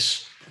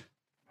business,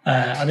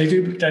 and they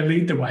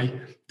lead the way.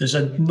 There's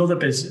another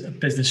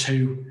business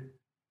who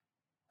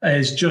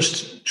is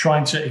just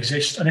trying to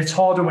exist, and it's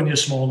harder when you're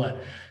smaller.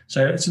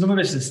 So it's another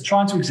business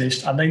trying to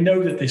exist, and they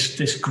know that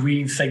this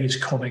green thing is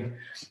coming.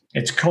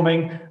 It's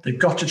coming. They've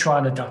got to try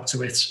and adapt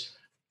to it.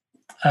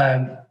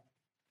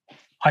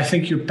 I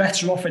think you're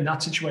better off in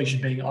that situation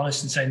being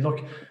honest and saying,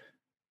 look,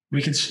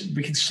 we can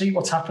see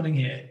what's happening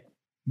here.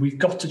 We've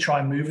got to try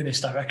and move in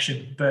this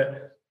direction,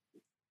 but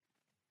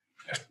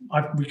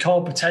we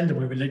can't pretend that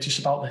we're religious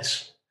about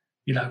this.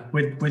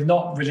 We're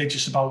not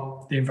religious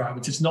about the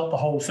environment. It's not the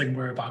whole thing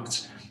we're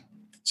about.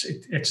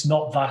 It's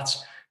not that.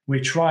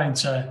 We're trying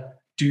to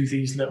do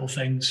these little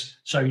things.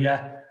 So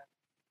yeah,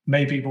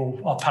 maybe we'll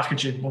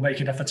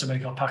make an effort to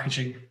make our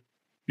packaging,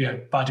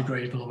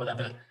 biodegradable or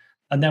whatever.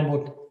 And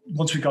then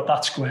once we've got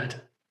that squared,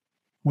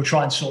 we'll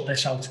try and sort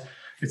this out.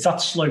 It's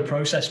that slow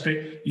process,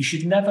 but you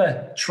should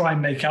never try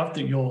and make out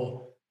that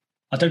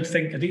I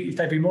think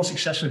they'd be more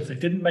successful if they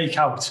didn't make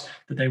out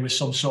that they were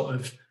some sort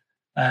of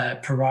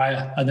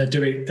pariah and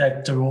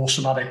they're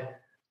awesome at it.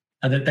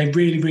 And that they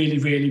really, really,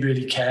 really,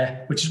 really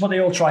care, which is what they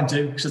all try and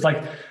do. Because it's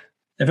like,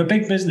 if a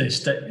big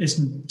business that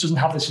doesn't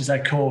have this as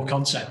their core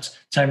concept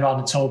turned around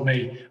and told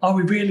me, oh,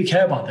 we really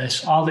care about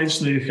this, I'll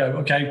instantly go,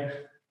 okay,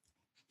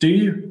 do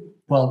you?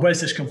 Well,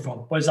 where's this come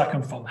from? Where's that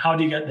come from? How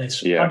do you get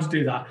this? Yeah. How do you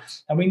do that?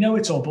 And we know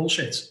it's all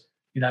bullshit.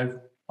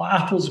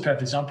 Apple's a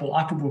perfect example.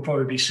 Apple will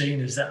probably be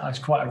seen as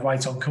quite a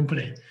right-on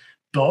company.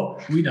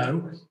 But we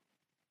know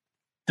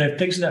the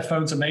things that their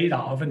phones are made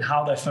out of and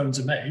how their phones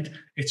are made,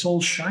 it's all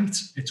shite.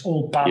 It's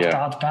all bad,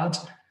 bad.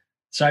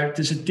 So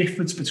there's a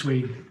difference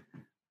between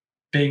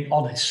being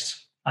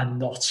honest and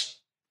not.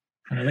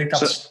 And I think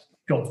that's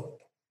good.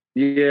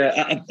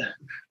 Yeah,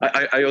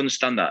 I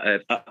understand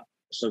that.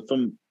 So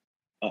from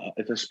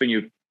if I spin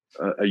you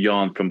a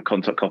yarn from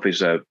Contact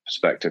Coffee's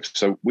perspective,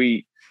 so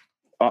we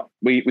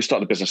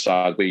started the business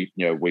side. We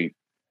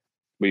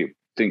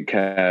didn't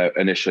care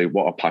initially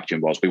what our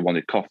packaging was. We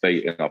wanted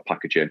coffee in our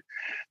packaging,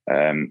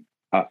 and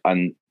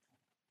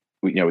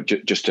we,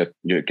 just to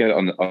get it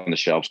on the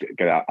shelves, get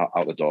it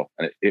out the door.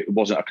 And it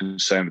wasn't a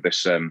concern with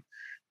this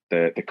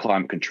the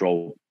climate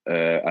control,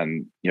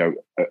 and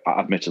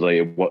admittedly,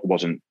 it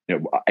wasn't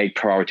a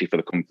priority for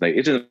the company.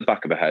 It's in the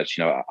back of our heads,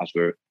 as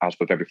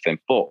with everything.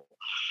 But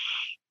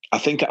I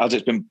think as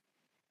it's been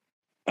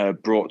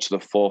brought to the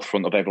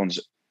forefront of everyone's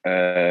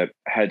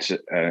heads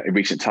in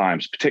recent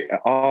times, particularly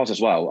ours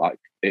as well, like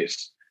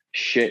it's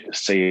shit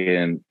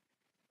seeing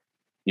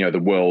the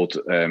world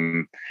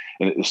going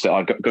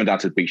down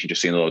to the beach and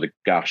just seeing a load of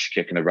gash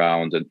kicking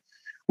around, and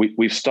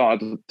we've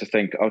started to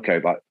think, okay,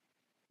 like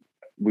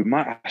we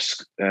might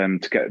ask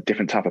to get a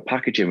different type of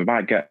packaging. We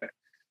might get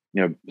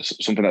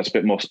something that's a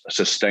bit more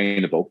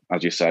sustainable,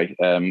 as you say,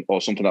 or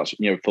something that's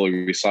fully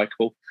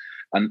recyclable.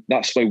 And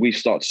that's where we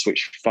start to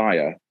switch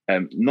fire,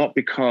 not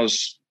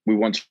because we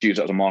want to use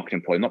it as a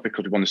marketing point, not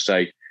because we want to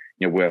say,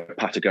 we're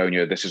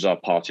Patagonia, this is our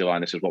party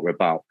line, this is what we're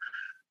about.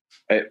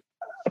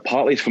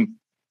 Partly from,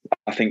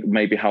 I think,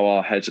 maybe how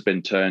our heads have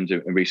been turned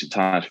in recent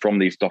times from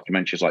these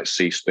documentaries like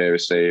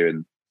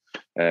Seaspiracy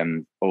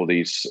and all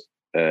these,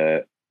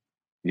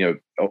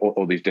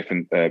 all these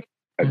different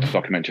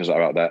documentaries that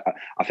are out there.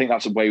 I think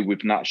that's the way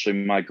we've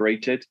naturally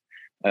migrated.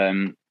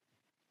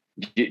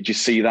 Do you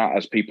see that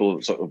as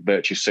people sort of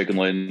virtue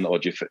signaling, or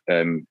do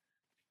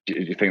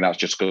you think that's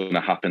just going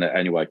to happen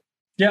anyway?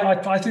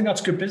 Yeah, I think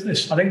that's good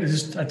business. I think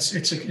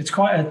it's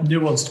quite a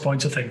nuanced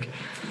point, I think.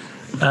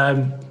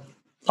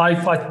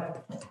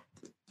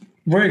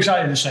 We're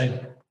exactly the same.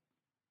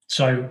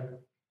 So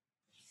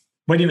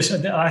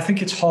I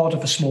think it's harder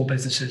for small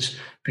businesses,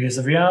 because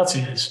the reality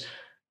is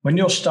when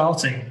you're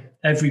starting,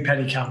 every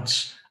penny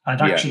counts.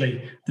 And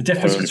actually, the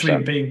difference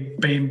 100%.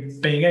 Between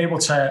being able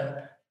to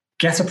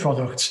get a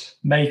product,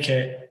 make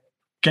it,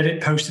 get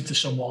it posted to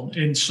someone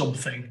in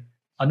something,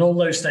 and all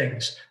those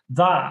things,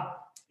 that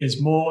is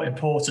more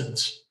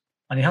important.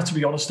 And you have to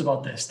be honest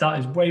about this. That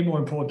is way more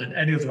important than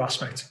any other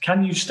aspect.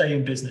 Can you stay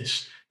in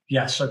business?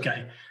 Yes,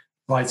 okay.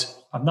 Right,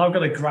 I've now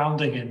got a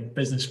grounding in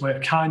business. We're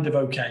kind of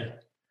okay.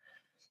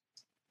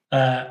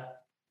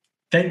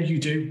 Then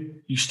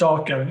you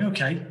start going,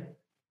 okay.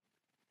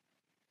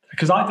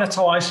 Because that's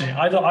how I see it.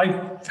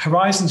 I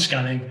horizon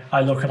scanning,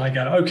 I look and I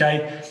go,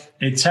 okay,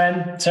 in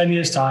 10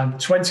 years' time,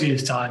 20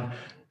 years' time,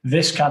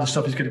 this kind of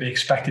stuff is going to be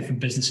expected from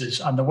businesses.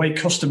 And the way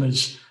as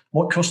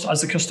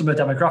the customer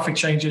demographic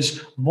changes,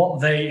 what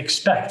they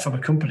expect from a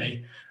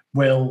company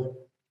will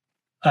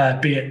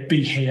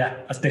be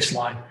here at this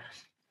line.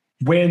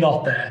 We're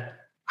not there.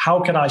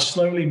 How can I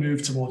slowly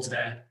move towards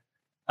there?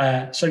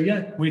 So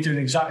yeah, we're doing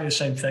exactly the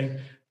same thing,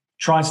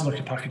 trying to look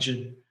at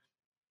packaging,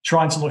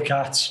 trying to look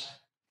at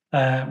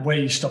where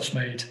your stuff's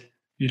made,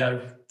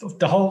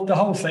 the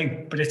whole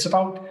thing. But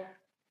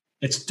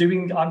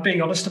I'm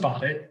being honest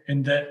about it,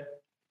 in that,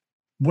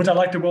 would I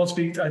like the world to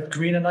be a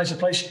greener, nicer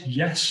place?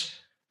 Yes.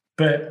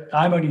 But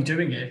I'm only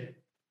doing it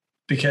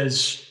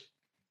because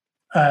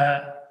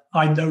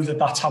I know that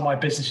that's how my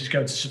business is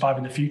going to survive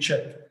in the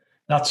future.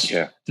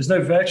 There's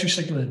no virtue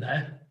signaling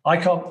there.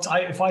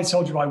 If I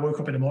told you I woke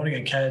up in the morning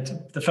and cared,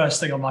 the first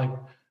thing on my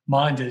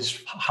mind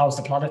is, how's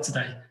the planet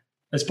today?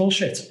 It's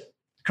bullshit.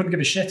 Couldn't give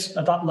a shit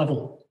at that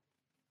level.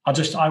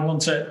 I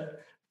want to,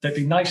 it'd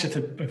be nice if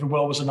the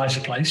world was a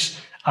nicer place,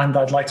 and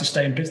I'd like to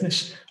stay in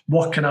business.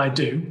 What can I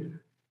do?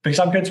 Because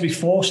I'm going to be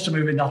forced to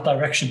move in that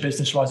direction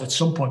business-wise at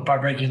some point by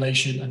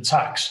regulation and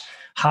tax.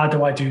 How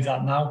do I do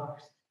that now?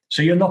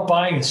 So you're not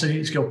buying a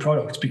Sineatergonia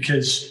product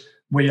because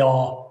we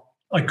are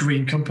a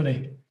green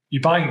company.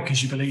 You're buying it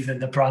because you believe in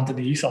the brand and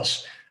the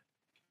ethos.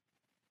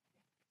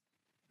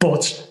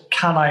 But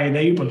can I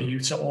enable you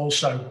to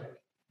also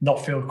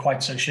not feel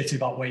quite so shitty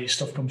about where your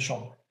stuff comes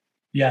from?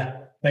 Yeah,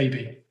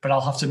 maybe. But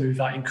I'll have to move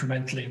that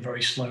incrementally and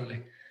very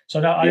slowly. So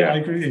no, I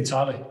agree with you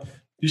entirely.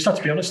 You just have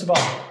to be honest about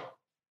it.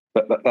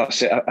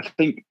 That's it. I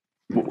think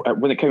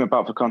when it came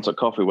about for Contact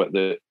Coffee, what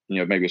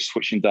maybe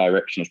switching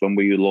directions when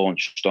we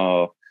launched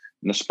our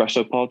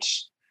Nespresso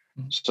pods.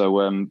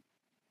 So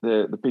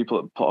the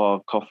people that put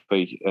our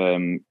coffee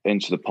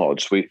into the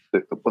pods,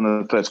 one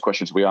of the first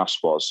questions we asked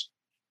was,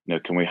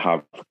 can we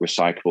have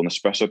recyclable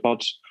Nespresso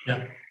pods?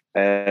 Yeah.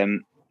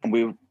 And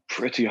we were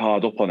pretty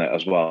hard up on it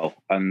as well,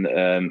 and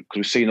because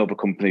we've seen other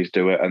companies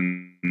do it,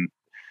 and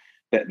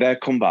their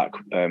comeback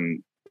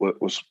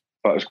was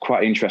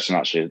quite interesting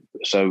actually.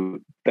 So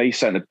they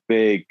sent a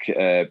big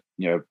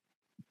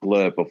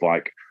blurb of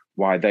like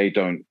why they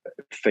don't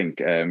think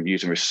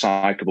using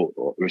recycled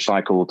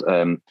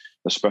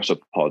espresso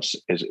pods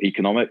is not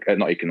economic,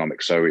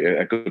 so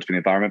good for the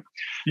environment.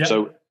 Yeah.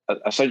 So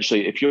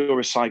essentially, if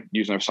you're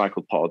using a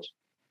recycled pod,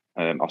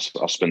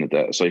 I'll spin the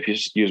data. So if you're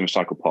using a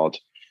recycled pod,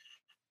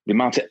 the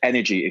amount of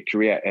energy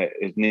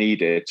is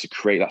needed to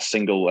create that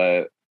single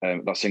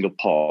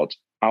pod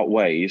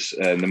outweighs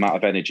the amount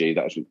of energy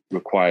that is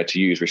required to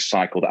use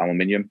recycled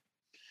aluminium.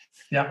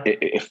 Yeah,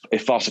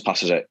 it far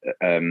surpasses it.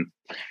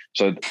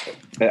 So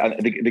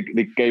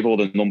they gave all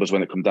the numbers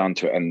when it come down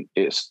to it, and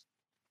it's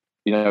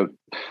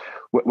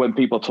when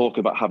people talk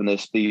about having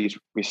these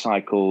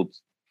recycled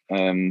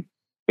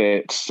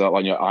bits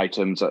on your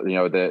items that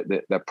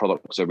their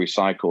products are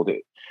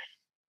recycled.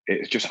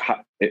 It's just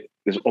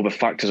there's other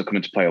factors that come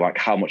into play, like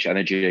how much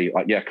energy.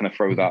 Like, can I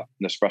throw that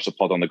Nespresso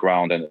pod on the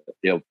ground and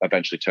it'll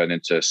eventually turn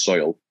into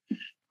soil?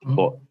 Mm-hmm.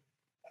 But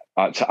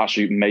to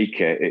actually make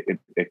it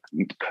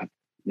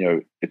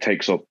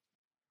takes up.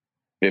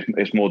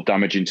 It's more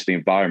damaging to the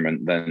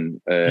environment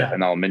than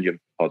an aluminium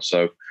pod.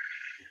 So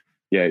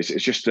it's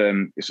just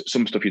it's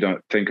some stuff you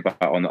don't think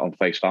about on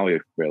face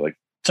value, really.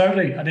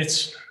 Totally, and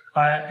it's.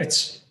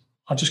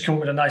 I'll just come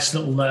up with a nice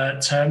little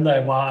term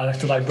there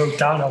that I wrote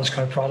down. I was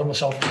kind of proud of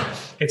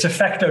myself. It's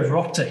effect over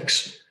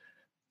optics.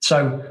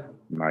 So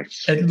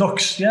nice. It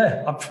looks,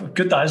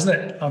 good that, isn't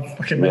it? I'm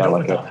fucking made up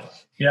with that.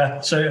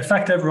 Yeah, so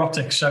effect over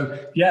optics. So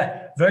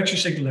virtue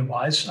signaling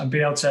wise and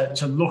being able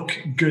to look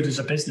good as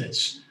a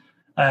business.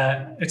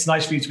 It's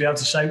nice for you to be able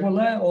to say, well,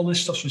 all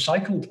this stuff's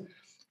recycled.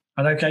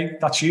 And okay,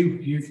 that's you.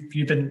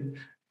 You've been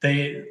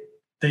the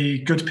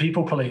good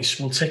people police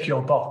will tick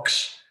your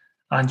box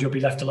and you'll be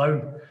left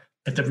alone.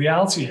 But the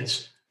reality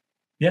is,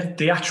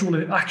 the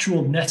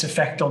actual net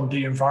effect on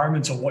the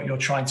environment or what you're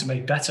trying to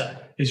make better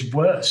is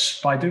worse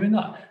by doing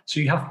that.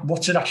 So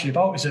what's it actually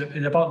about? Is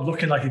it about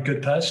looking like a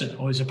good person,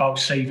 or is it about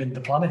saving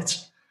the planet?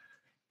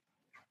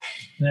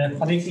 Yeah,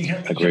 I think you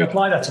can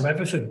apply that to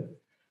everything.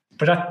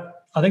 But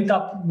I think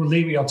that will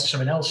lead me on to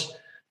something else.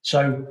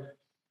 So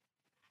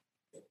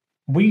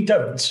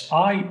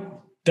I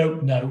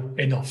don't know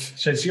enough.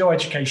 So it's your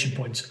education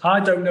point. I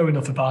don't know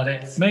enough about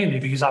it,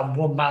 mainly because I'm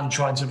one man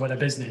trying to run a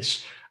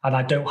business and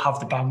I don't have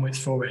the bandwidth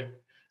for it.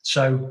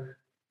 So,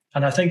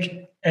 and I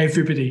think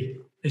everybody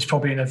is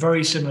probably in a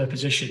very similar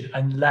position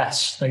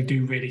unless they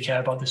do really care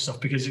about this stuff,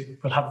 because it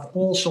will have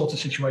all sorts of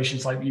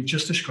situations like you've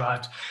just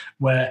described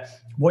where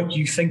what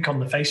you think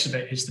on the face of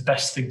it is the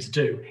best thing to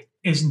do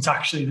isn't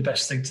actually the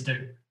best thing to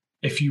do.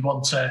 If you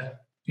want to,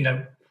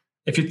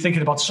 if you're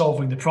thinking about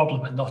solving the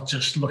problem and not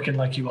just looking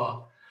like you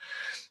are.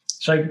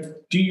 So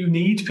do you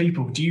need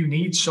people? Do you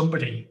need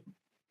somebody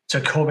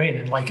to come in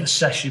and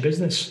assess your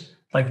business?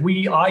 I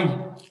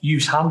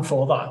use Han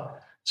for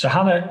that. So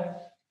Hannah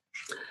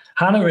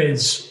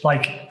is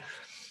I've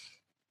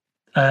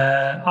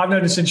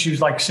known her since she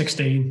was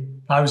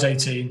 16. I was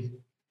 18.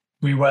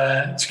 We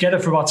were together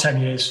for about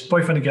 10 years,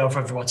 boyfriend and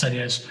girlfriend for about 10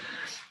 years.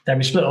 Then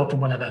we split up and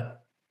whatever.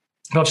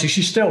 But obviously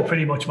she's still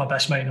pretty much my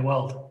best mate in the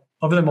world.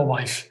 Other than my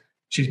wife,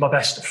 she's my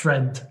best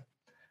friend.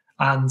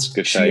 And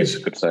good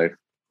save.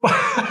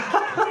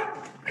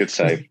 Good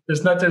save.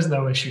 There's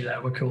no issue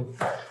there. We're cool.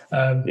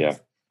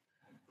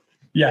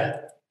 Yeah.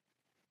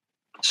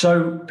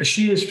 So, but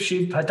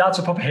her dad's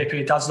a proper hippie.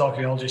 Her dad's an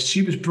archaeologist.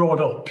 She was brought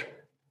up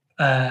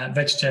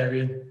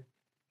vegetarian,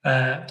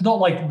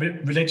 not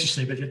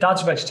religiously, but her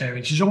dad's a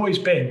vegetarian. She's always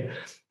been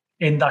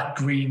in that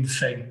green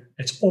thing.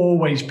 It's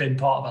always been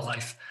part of her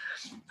life,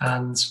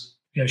 and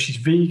she's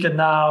vegan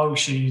now.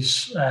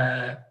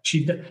 Her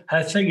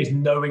thing is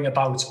knowing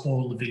about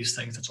all of these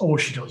things. That's all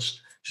she does.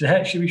 She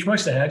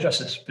works at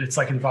hairdressers, but it's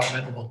like an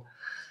environmental one.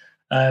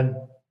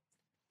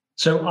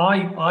 So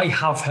I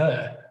have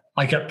her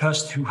like a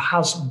person who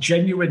has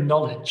genuine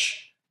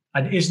knowledge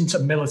and isn't a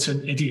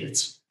militant idiot,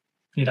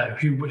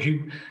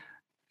 who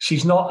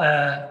she's not,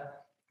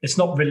 it's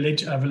not a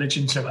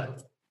religion to her.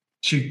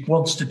 She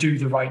wants to do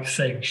the right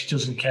thing. She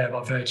doesn't care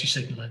about virtue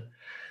signaling.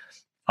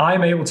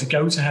 I'm able to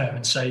go to her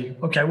and say,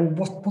 okay,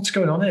 well, what's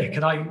going on here?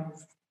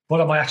 What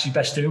am I actually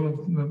best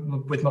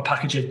doing with my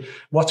packaging?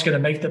 What's going to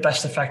make the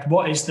best effect?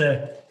 What is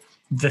the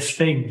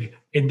thing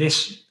in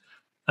this,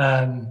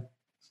 around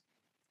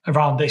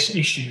this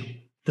issue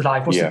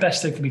what's the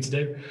best thing for me to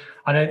do?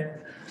 And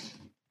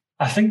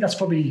I think that's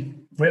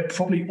we're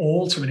probably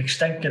all to an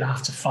extent going to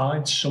have to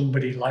find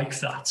somebody like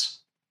that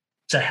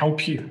to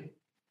help you.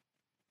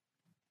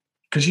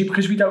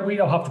 Because we don't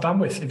have the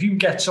bandwidth. If you can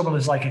get someone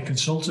as like a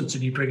consultant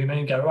and you bring them in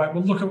and go, right,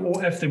 well, look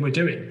at everything we're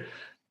doing.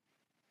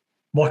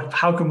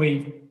 How can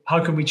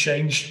we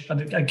change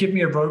and give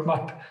me a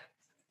roadmap?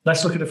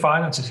 Let's look at the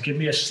finances. Give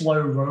me a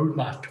slow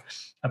roadmap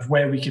of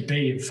where we could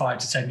be in 5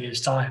 to 10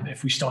 years' time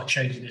if we start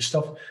changing this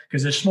stuff.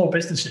 Because there's small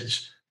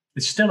businesses,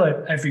 it's still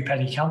a every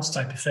penny counts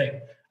type of thing.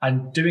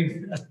 And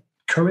doing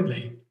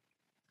currently,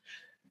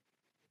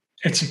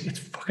 it's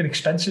fucking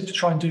expensive to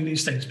try and do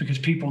these things because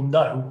people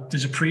know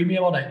there's a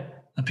premium on it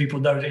and people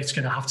know that it's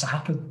going to have to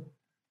happen.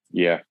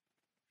 Yeah.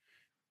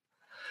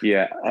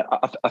 Yeah,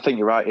 I think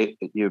you're right.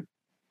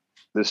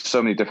 There's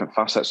so many different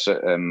facets of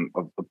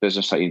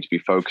business that you need to be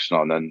focusing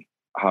on, and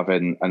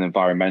having an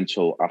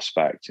environmental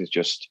aspect is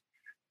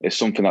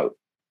something that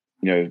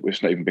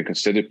it's not even been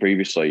considered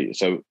previously.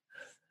 So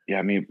yeah,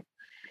 I mean,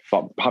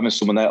 but having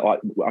someone there,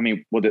 like, I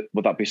mean, would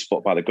that be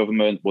spot by the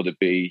government? Would it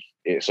be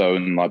its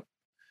own like?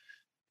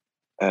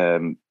 I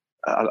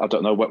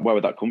don't know. Where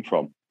would that come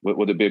from?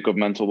 Would it be a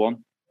governmental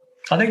one?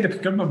 I think the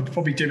government would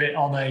probably do it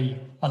on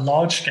a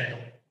large scale.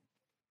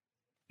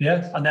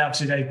 Yeah, and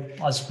obviously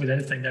as with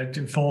anything, they'd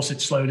enforce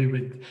it slowly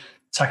with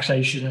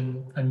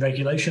taxation and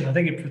regulation. I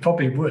think it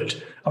probably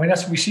would. I mean,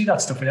 we see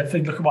that stuff in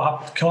everything. Look at what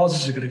happened. Cars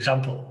is a good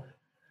example.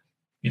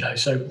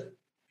 So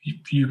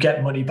you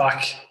get money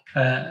back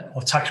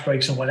or tax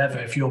breaks or whatever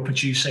if you're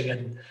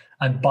producing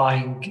and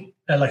buying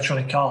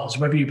electronic cars.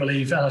 Whether you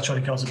believe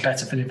electronic cars are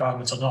better for the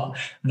environment or not,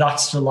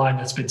 that's the line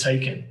that's been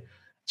taken.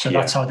 So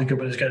that's how the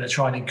government is going to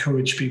try and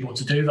encourage people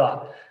to do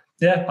that.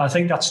 Yeah, I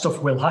think that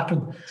stuff will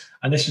happen.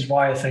 And this is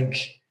why I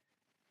think,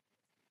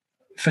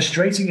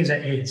 frustrating as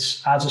it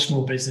is as a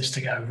small business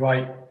to go,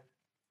 right,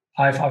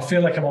 I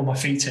feel like I'm on my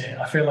feet here.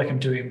 I feel like I'm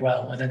doing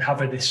well. And then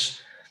having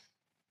these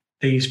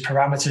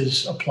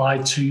parameters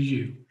applied to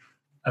you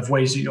of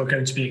ways that you're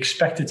going to be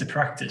expected to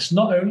practice,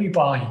 not only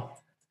by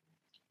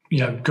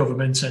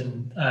government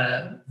and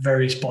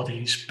various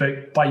bodies,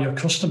 but by your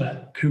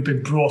customer who've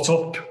been brought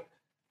up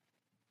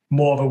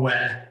more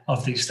aware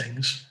of these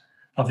things,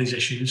 of these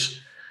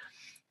issues.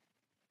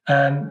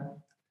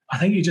 I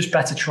think you're just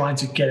better trying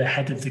to get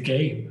ahead of the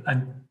game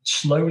and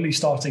slowly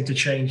starting to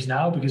change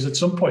now, because at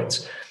some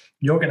point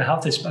you're going to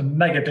have this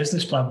mega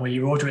business plan where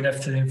you're ordering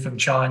everything in from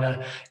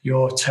China,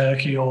 or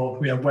Turkey, or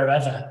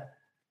wherever,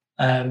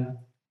 and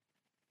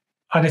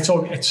it's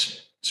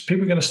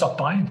people are going to stop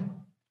buying.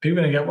 People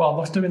are going to go, well, I'm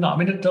not doing that. I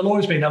mean, there'll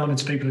always be an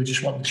element of people who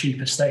just want the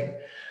cheapest thing,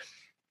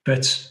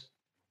 but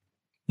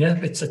yeah,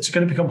 it's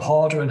going to become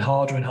harder and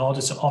harder and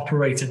harder to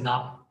operate in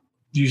that,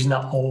 using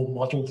that old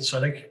model. So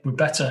I think we're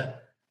better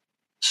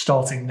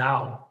starting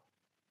now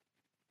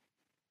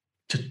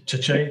to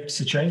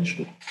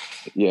change.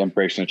 Yeah,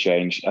 embracing a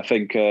change. I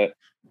think, I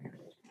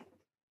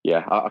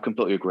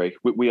completely agree.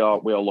 We are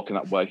looking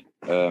that way.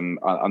 And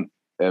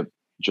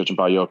judging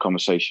by your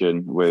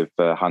conversation with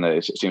Hannah,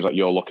 it seems like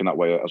you're looking that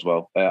way as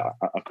well. I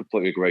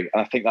completely agree.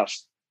 And I think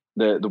that's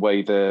the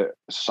way the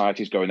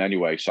society is going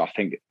anyway. So I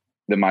think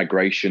the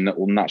migration that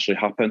will naturally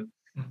happen.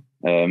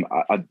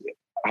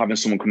 Having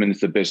someone come into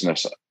the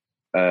business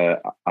and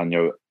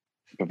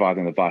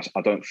providing advice,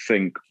 I don't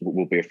think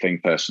will be a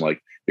thing personally,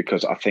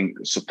 because I think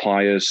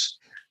suppliers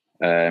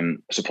and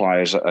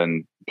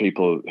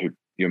people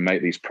who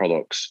make these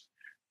products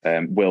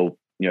will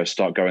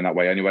start going that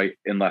way anyway,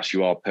 unless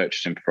you are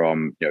purchasing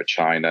from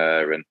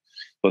China.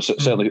 But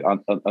certainly I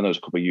know there's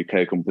a couple of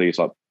UK companies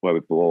like where we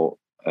bought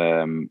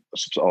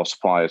or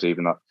suppliers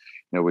even that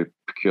we've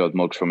procured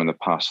mugs from in the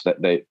past,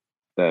 that they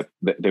were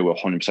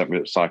 100%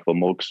 recyclable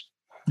mugs.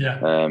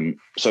 Yeah.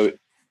 So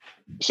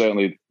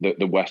certainly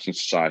the Western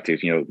society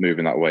is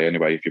moving that way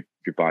anyway. If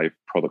you buy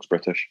products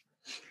British,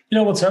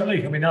 well,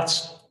 totally. I mean,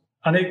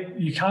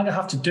 you kind of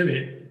have to do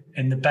it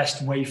in the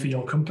best way for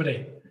your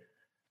company.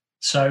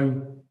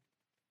 So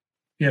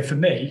for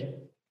me,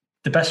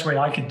 the best way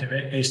I can do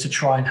it is to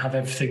try and have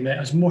everything there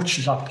as much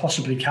as I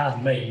possibly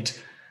can made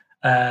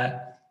in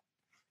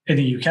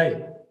the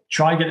UK.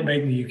 Try and get it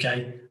made in the UK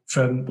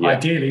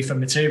ideally from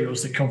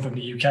materials that come from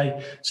the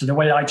UK. So the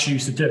way I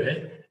choose to do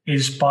it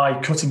is by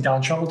cutting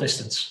down travel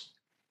distance.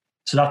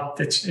 So that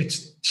it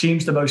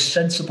seems the most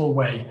sensible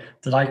way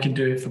that I can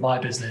do it for my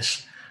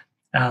business.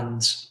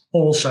 And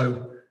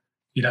also,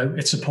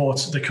 it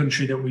supports the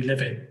country that we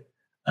live in.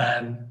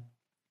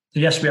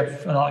 Yes, we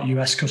have a lot of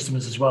US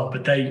customers as well,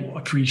 but they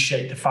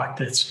appreciate the fact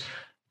that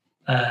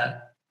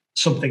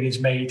something is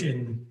made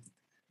in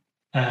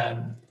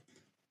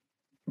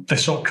the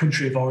sort of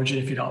country of origin,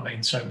 if you know what I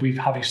mean. So we're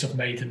having stuff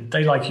made, and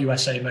they like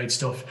USA made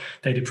stuff.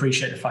 They'd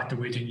appreciate the fact that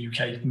we're doing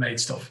UK made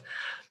stuff.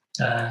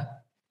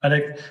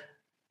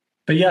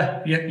 But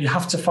yeah, you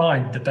have to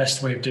find the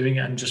best way of doing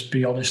it and just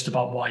be honest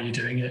about why you're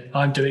doing it.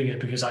 I'm doing it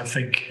because I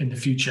think in the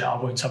future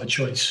I won't have a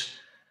choice.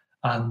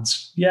 And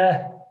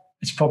yeah,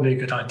 it's probably a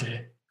good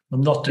idea.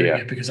 I'm not doing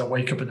it because I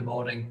wake up in the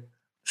morning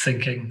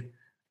thinking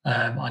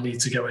I need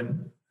to go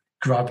and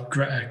grab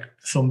Greta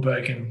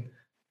Thunberg and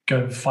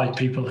go and fight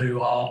people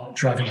who are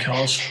driving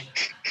cars.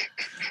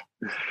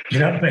 You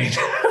know what I mean?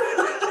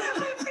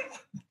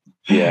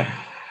 Yeah.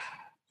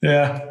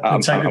 Yeah.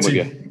 I'm with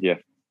you. Yeah.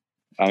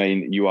 I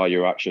mean, you are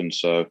your actions,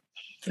 so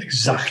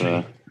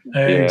exactly.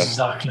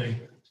 Exactly.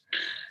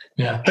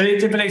 Yeah. But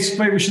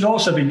we should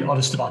also be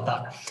honest about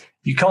that.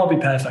 You can't be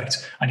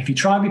perfect. And if you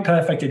try and be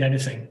perfect in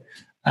anything,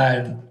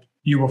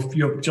 you'll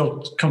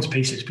come to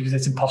pieces because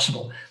it's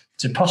impossible.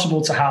 It's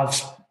impossible to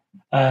have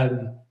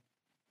to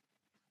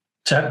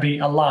be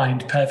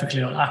aligned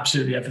perfectly on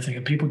absolutely everything,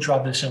 and people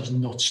drive themselves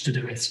nuts to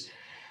do it.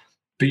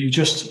 But you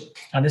just,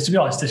 and to be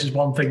honest, this is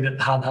one thing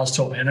that Han has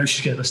taught me. I know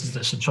she's going to listen to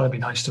this. I'm trying to be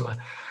nice to her.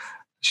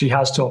 She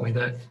has taught me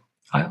that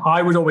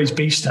I would always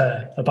beast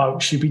her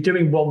about, she'd be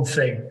doing one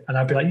thing and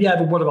I'd be like, yeah,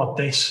 but what about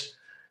this?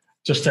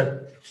 Just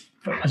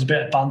as a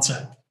bit of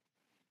banter.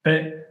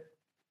 But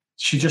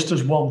she just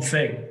does one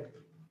thing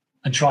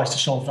and tries to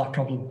solve that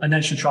problem. And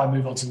then she'll try and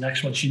move on to the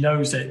next one. She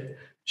knows that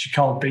she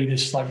can't be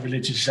this like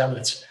religious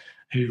zealot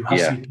who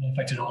has to be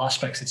perfect in all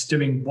aspects. It's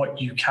doing what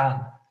you can.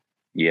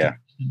 Yeah.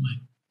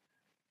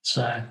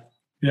 So,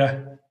 yeah.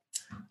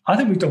 I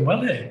think we've done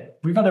well here.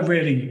 We've had a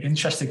really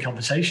interesting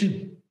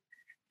conversation.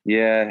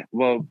 Yeah,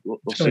 well, we'll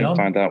soon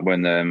find out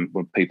when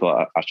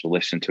people actually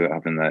listen to it,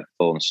 having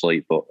fallen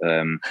asleep. But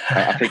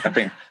I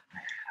think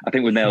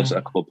we nailed a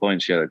couple of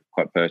points here,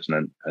 quite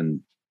pertinent, and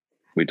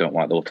we don't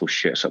like the little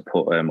shits that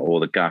put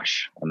all the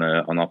gash on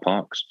our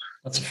parks.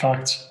 That's a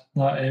fact.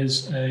 That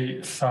is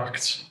a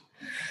fact.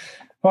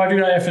 Well, have you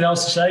got anything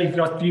else to say?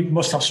 You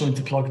must have something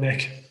to plug,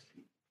 Nick.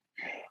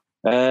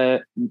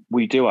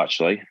 We do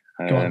actually.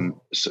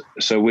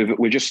 So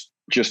we're just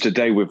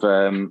today we've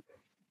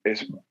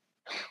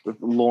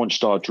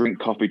launched our Drink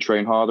Coffee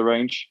Train Harder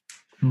range.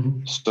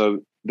 Mm-hmm. So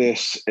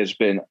this has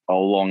been a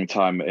long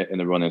time in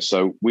the running.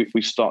 So we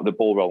started the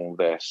ball rolling with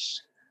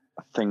this,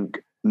 I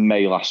think,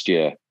 May last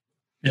year.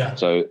 Yeah.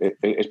 So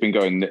it's been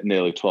going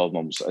nearly 12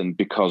 months, and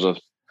because of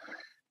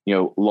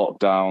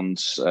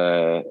lockdowns,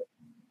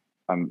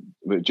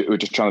 we're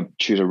just trying to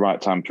choose the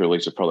right time to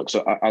release a product.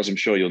 So as I'm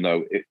sure you'll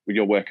know,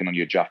 you're working on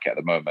your jacket at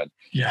the moment.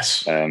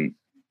 Yes.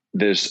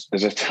 There's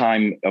a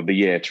time of the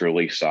year to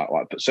release that.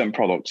 Like certain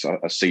products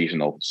are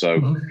seasonal.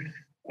 So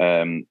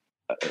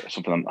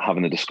something I'm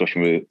having a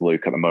discussion with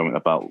Luke at the moment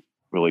about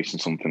releasing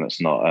something that's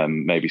not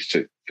maybe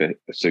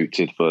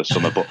suited for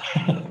summer. But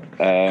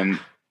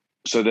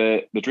so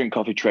the Drink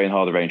Coffee Train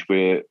Harder range,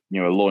 we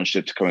launched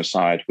it to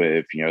coincide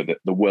with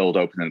the world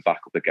opening back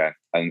up again,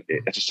 and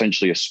it's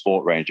essentially a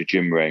sport range, a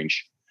gym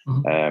range.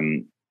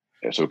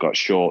 So we've got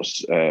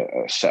shorts,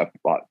 a set of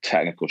like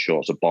technical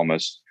shorts, of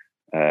bombers.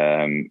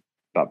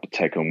 That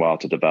taken a while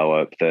to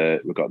develop.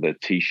 We've got the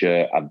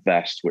t-shirt, a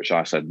vest, which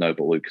I said no,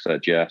 but Luke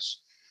said yes.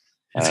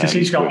 It's because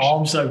he's got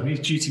arms though. He's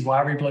duty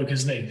wiry bloke,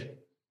 isn't he?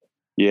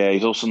 Yeah,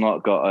 he's also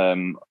not got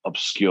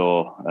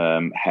obscure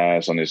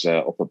hairs on his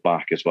upper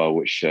back as well,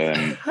 which for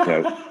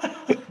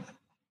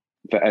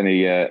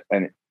any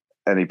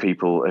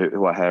people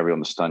who are hairy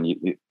understand,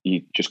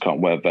 you just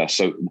can't wear vests.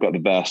 So we've got the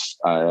vest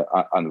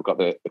and we've got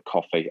the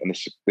coffee, and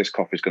this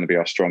coffee is going to be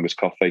our strongest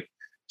coffee.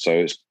 So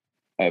it's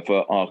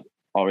for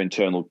our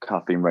internal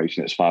caffeine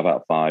rating, it's 5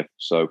 out of 5.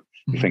 So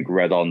we think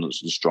Red On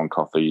is a strong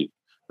coffee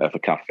for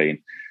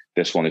caffeine.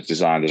 This one is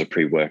designed as a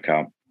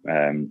pre-workout.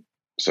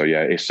 So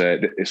yeah,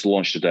 it's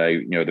launched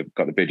today. They've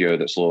got the video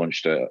that's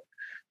launched. That's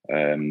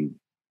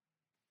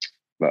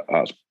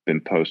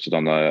been posted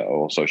on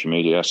all social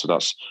media. So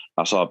that's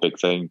our big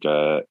thing.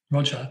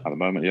 Roger. At the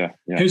moment, yeah.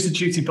 Who's the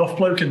duty buff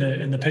bloke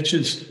in the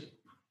pictures?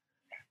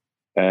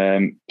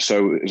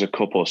 So there's a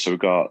couple. So we've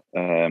got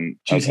a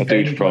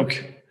dude from.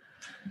 Bloke.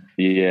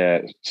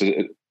 Yeah, so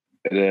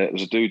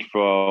there's a dude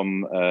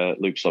from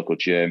Luke's local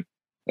gym.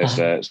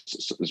 There's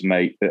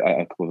mate,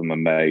 a couple of them are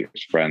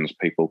mates, friends,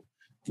 people.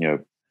 We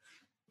had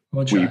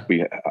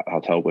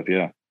help with,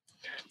 yeah.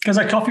 Because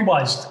like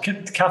coffee-wise,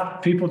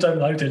 people don't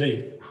know, do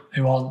they,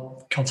 who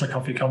aren't contact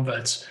coffee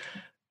converts?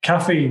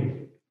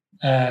 Caffeine,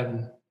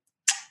 the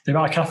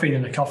amount of caffeine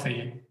in a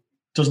coffee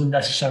doesn't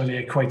necessarily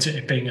equate to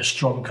it being a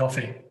strong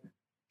coffee.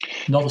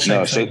 Not the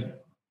same thing.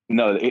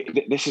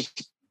 This is.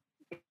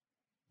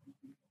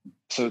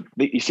 So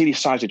you see these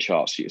sized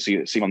charts. You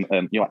see on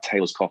like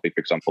Taylor's Coffee, for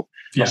example.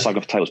 Yeah. Not slagging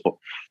off Taylor's, but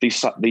these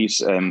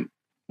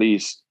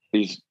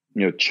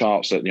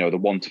charts that the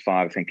 1 to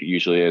 5, I think it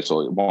usually is,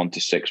 or 1 to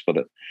 6,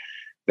 but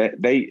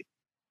they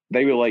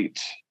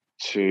relate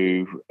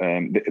to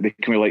they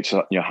can relate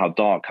to how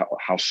dark,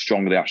 how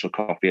strong the actual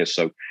coffee is.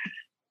 So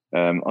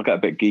I'll get a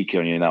bit geeky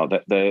on you now.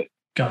 That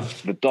Go.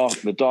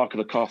 The darker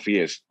the coffee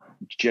is,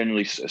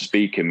 generally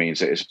speaking, means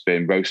that it's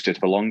been roasted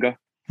for longer.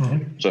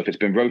 Mm-hmm. So if it's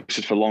been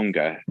roasted for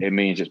longer, it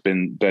means it's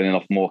been burning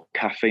off more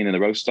caffeine in the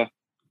roaster.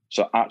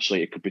 So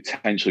actually, it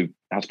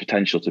has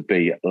potential to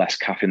be less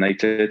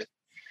caffeinated.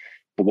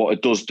 But what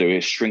it does do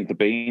is shrink the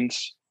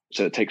beans.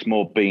 So it takes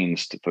more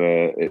beans for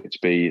it to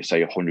be,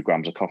 say, 100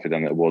 grams of coffee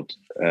than it would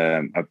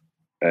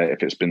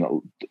if it's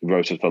been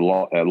roasted for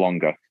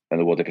longer than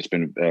it would if it's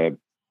been,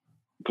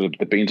 because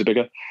the beans are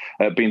bigger.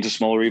 Beans are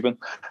smaller even.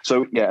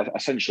 So yeah,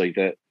 essentially,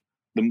 the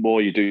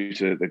more you do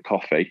to the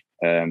coffee,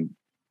 the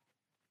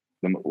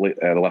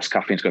less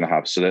caffeine it's going to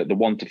have. So the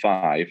 1 to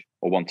 5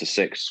 or 1 to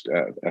 6,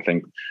 I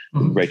think,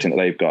 rating that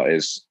they've got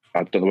is,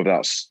 I don't know whether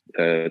that's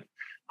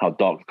how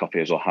dark the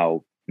coffee is or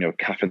how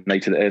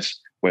caffeinated it is.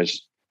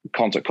 Whereas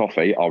Contact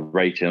Coffee, our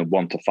rating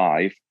 1 to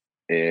 5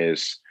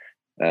 is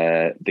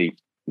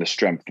the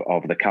strength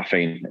of the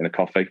caffeine in the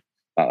coffee,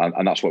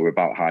 and that's what we're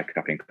about: high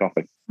caffeine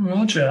coffee.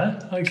 Roger.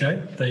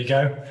 Okay, there you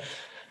go.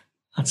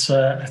 That's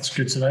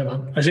good to know,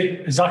 man.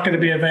 Is that going to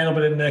be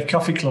available in the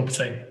coffee club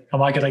thing?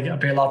 Am I going to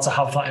be allowed to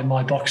have that in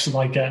my box that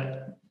I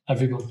get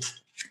every month?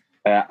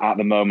 At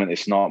the moment,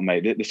 it's not,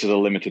 mate. This is a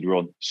limited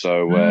run,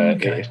 so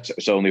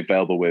it's only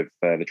available with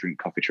the Drink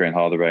Coffee Train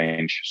Harder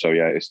range. So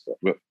yeah,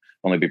 we'll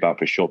only be back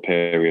for a short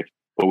period,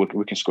 but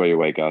we can square your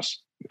way, guys.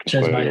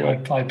 Cheers,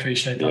 mate. I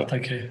appreciate that. Yeah.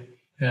 Thank you.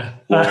 Yeah.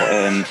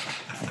 Well,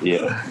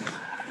 yeah.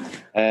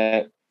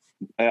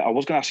 I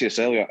was going to ask you this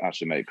earlier,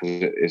 actually, mate,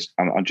 because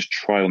I'm just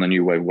trialing a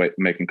new way of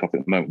making coffee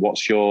at the moment.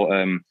 What's your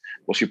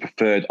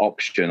preferred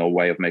option or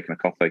way of making a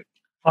coffee?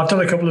 I've done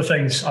a couple of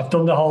things. I've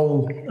done the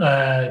whole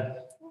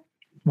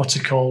what's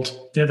it called?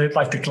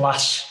 Like the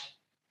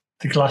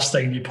glass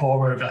thing you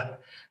pour over.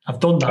 I've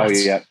done that. Oh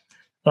yeah.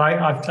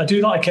 I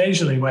do that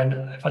occasionally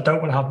if I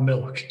don't want to have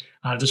milk.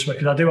 Because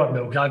I do have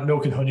milk. I have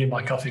milk and honey in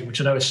my coffee, which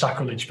I know is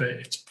sacrilege,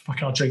 but I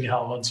can't drink it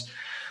how I want.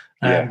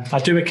 I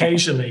do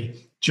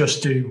occasionally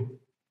just do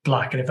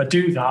black, and if I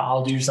do that,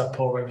 I'll use that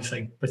pour over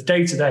thing. But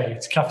day to day,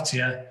 it's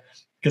cafetiere,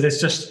 because it's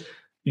just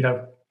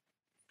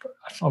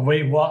I'm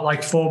waiting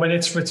like 4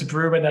 minutes for it to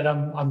brew, and then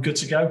I'm good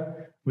to go.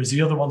 Whereas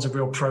the other one's a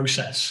real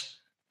process,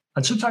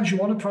 and sometimes you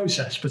want to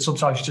process, but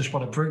sometimes you just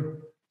want to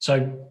brew.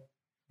 So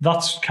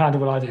that's kind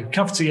of what I do.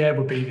 Cafetiere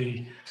would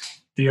be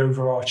the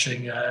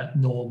overarching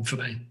norm for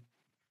me.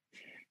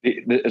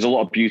 There's a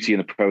lot of beauty in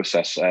the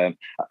process. I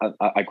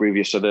agree with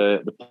you. So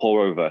the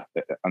pour over,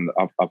 and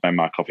I've made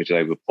my coffee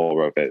today with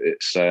pour over.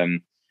 It's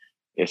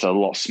a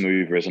lot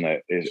smoother, isn't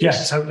it?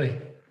 Totally.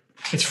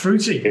 It's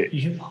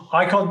fruity.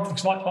 I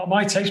can't.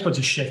 My taste buds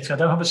are shit. I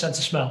don't have a sense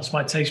of smell. So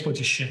my taste buds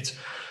are shit.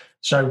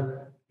 So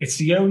it's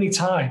the only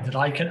time that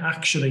I can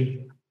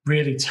actually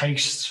really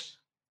taste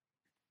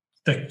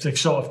the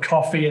sort of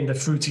coffee and the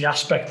fruity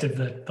aspect of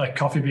the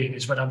coffee bean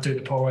is when I'm doing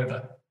the pour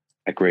over.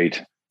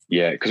 Agreed.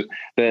 Yeah, because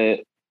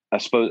I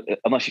suppose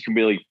unless you can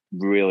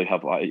really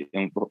have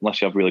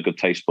unless you have really good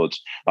taste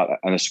buds, like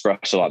an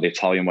espresso, like the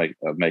Italian way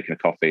of making a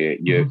coffee,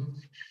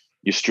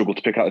 you struggle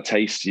to pick out the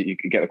taste. You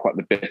can get quite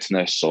the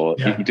bitterness, or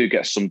you do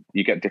get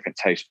you get different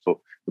tastes. But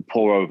the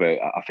pour over,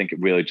 I think it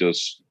really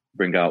does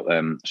bring out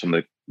some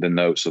of the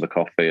notes of the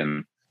coffee.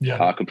 And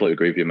I completely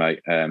agree with you,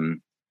 mate.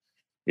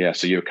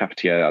 So you're a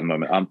cafetiere at the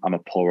moment. I'm a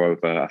pour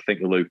over. I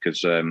think Luke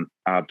is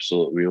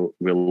absolutely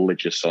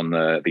religious on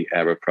the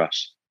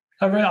AeroPress.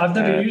 I've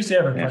never used the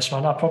AeroPress,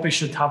 man. I probably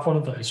should have one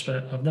of those,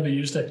 but I've never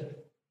used it.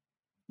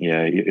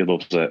 Yeah, he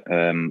loves it.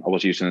 I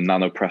was using a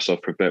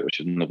NanoPresso for a bit, which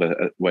is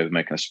another way of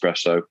making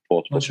espresso,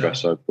 portable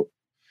espresso. But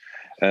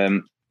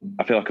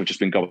I feel like I've just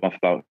been going off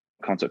about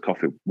Contact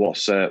Coffee.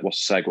 What's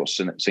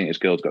Sineatergonia's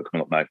Guild got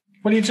coming up now?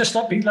 Well, you've just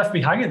left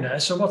me hanging there.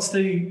 So what's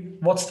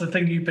the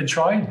thing you've been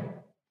trying?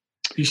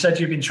 You said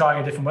you've been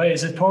trying a different way.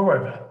 Is it pour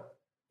over?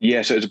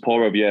 Yeah, so it's a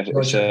pour over. Yeah,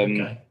 it's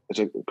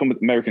a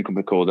American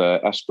company called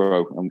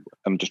Espro.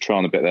 I'm just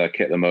trying a bit of their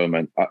kit at the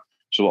moment.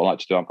 So what I like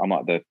to do, I'm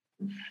like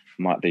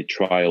the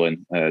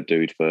trialing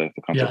dude for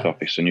Contact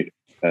Coffee. So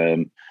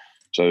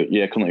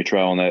currently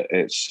trialing it.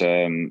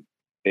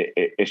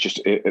 It's just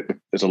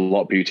there's a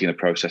lot of beauty in the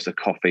process. The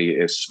coffee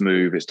is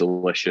smooth. It's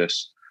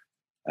delicious.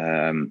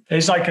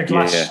 It's like a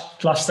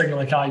glass thing.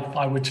 Like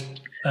I would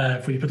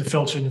when you put the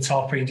filter in the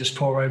top and just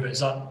pour over.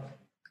 Is that?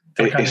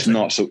 It's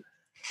not so.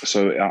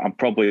 So I'm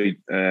probably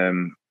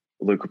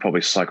Luke will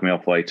probably slag me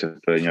off later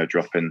for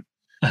dropping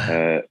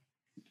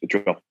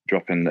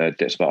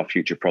bits about our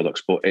future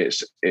products, but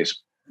it's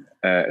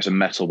a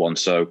metal one,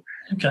 so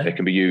it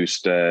can be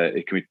used.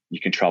 You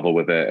can travel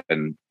with it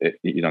and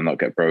not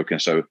get broken.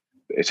 So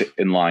it's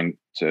in line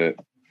to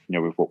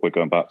with what we're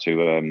going back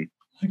to.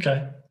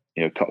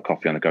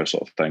 Coffee on the go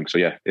sort of thing. So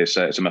yeah, it's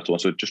a metal one.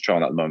 So just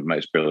trying that at the moment, mate.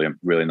 It's brilliant,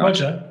 really nice.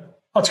 Roger.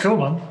 That's cool,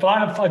 man. But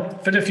I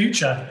for the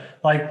future,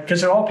 because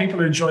there are people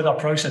who enjoy that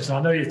process, and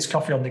I know it's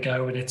coffee on the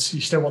go, and you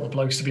still want the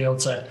blokes to be able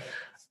to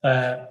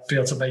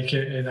make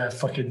it in a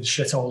fucking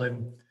shithole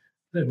in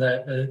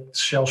the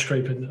shell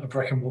scrape in a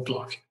brick and wood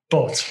block.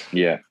 But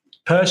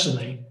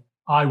personally,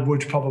 I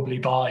would probably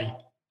buy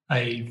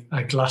a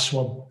glass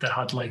one that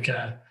had like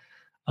a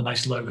a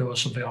nice logo or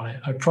something on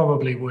it, I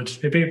probably would.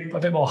 It'd be a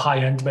bit more high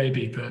end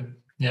maybe, but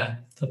yeah,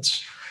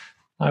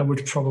 I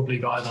would probably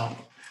buy that.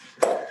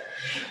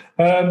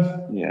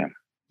 Yeah.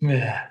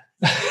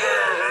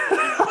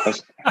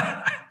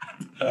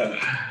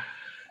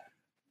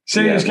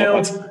 Sineatergonia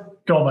Guild.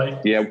 Go on, mate.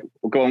 Yeah,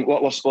 go on.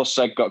 What's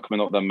Seg got coming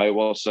up then, mate?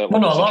 Not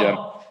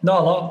a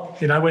lot.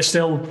 You know, we're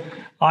still.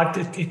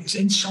 It's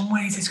in some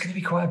ways it's going to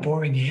be quite a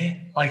boring year.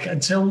 Like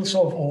until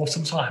sort of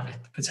autumn time, it's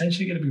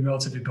potentially going to be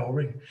relatively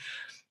boring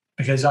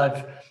because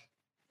I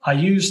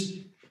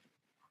used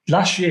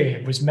last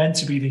year was meant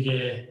to be the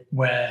year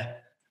where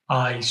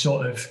I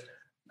sort of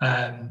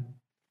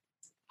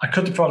I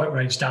cut the product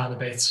range down a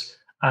bit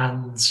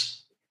and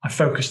I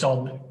focused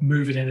on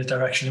moving in the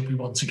direction that we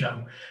want to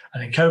go.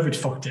 And then COVID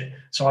fucked it.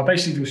 So I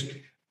basically just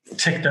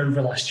ticked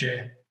over last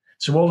year.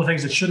 So all the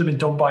things that should have been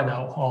done by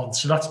now on.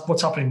 So that's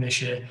what's happening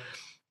this year.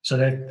 So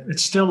that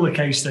it's still the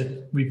case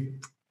that we've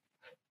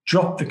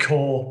dropped the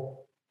core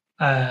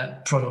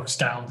products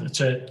down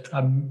to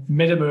a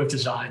minimum of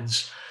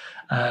designs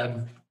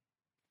and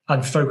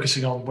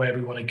focusing on where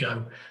we want to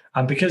go.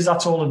 And because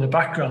that's all in the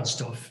background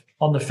stuff,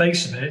 on the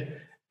face of it,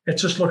 it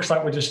just looks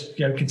like we're just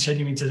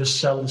continuing to just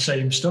sell the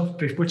same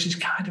stuff, which is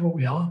kind of what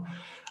we are.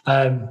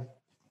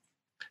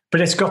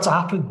 But it's got to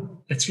happen.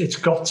 It's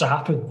got to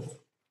happen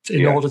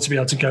in order to be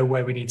able to go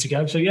where we need to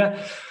go. So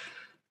yeah,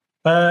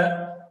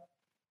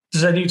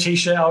 there's a new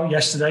T-shirt out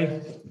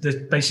yesterday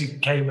that basically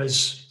came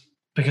as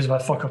because of a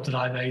fuck up that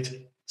I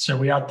made. So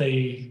we had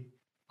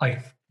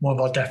one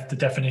of our the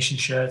definition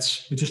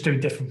shirts. We're just doing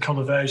different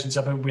color versions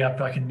of them. We have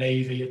like a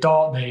navy, a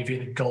dark navy,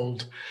 and a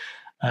gold.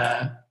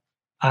 And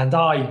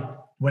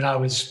when I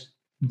was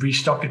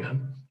restocking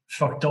them,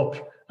 fucked up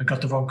and got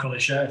the wrong colour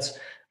shirt.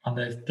 And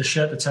the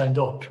shirt that turned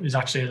up is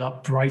actually a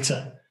lot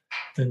brighter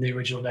than the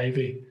original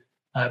navy.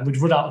 We'd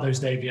run out of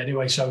those navy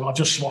anyway, so I've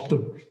just swapped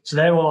them. So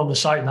they're all on the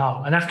site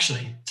now. And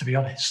actually, to be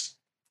honest,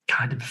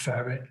 kind of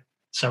prefer it.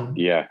 So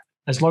yeah,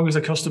 as long as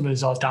the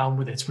customers are down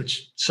with it,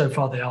 which so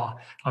far they are,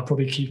 I'll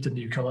probably keep the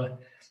new colour.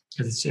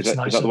 It's nice. Is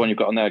that the one you've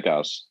got on there,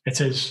 Gaz? It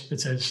is.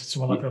 It's the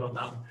one I've got on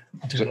now.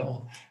 I'll do it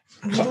all.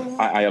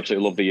 I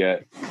absolutely love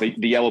the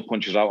yellow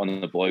punches out on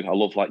the blue. I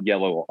love like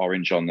yellow or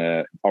orange on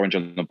the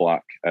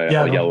black, or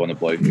yellow on the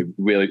blue. It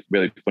really,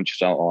 really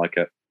punches out. I like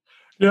it.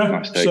 Yeah.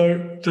 Nice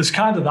so there's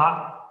kind of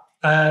that.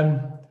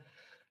 And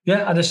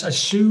as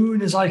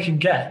soon as I can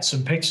get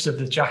some pictures of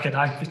the jacket,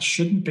 it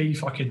shouldn't be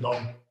fucking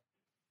long.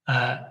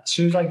 As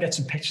soon as I can get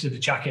some pictures of the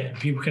jacket and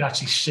people can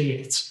actually see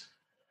it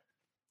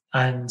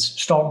and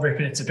start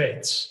ripping it to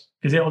bits,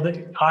 because it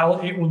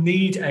will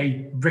need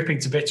a ripping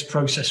to bits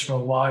process for a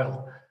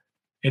while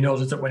in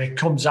order that when it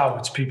comes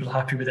out, people are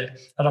happy with it.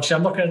 And obviously,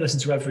 I'm not going to listen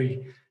to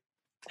every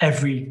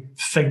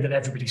thing that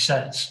everybody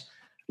says.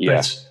 Yeah.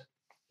 But,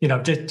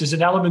 there's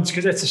an element,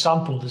 because it's a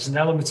sample, there's an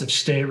element of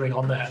steering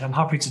on there, and I'm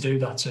happy to do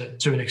that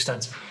to an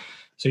extent.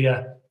 So,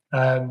 yeah,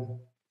 I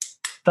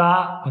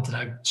don't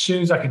know, as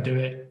soon as I can do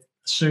it.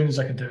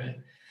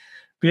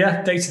 But,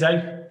 yeah, day to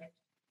day,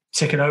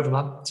 ticking over,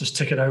 man, just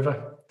ticking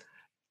over.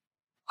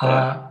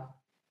 I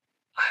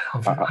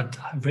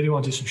really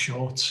want to do some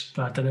shorts,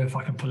 but I don't know if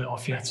I can pull it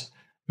off yet.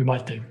 We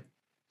might do.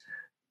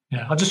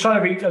 Yeah, I'm just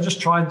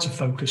trying to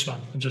focus, man.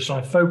 I'm just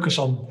trying to focus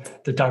on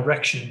the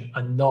direction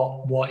and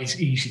not what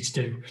is easy to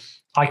do.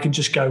 I can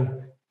just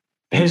go,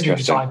 here's the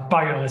design,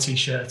 bang it on a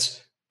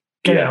t-shirt,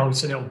 get it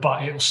out, and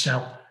it'll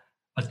sell.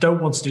 I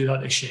don't want to do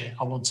that this year.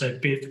 I want to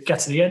get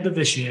to the end of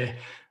this year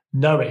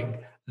knowing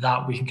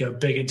that we can go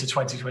big into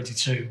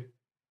 2022.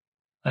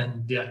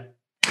 And yeah,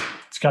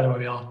 it's kind of where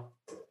we are.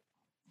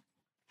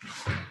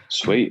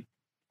 Sweet.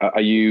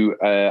 Are you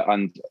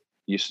and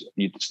you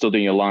still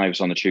doing your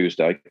lives on a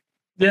Tuesday?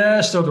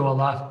 Yeah, still doing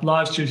that.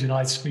 Lives Tuesday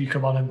nights where you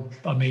come on and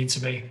are mean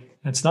to me.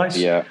 It's nice.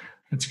 Yeah,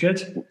 it's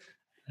good.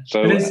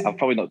 So I've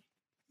probably not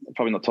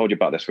told you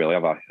about this really,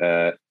 have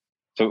I?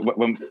 So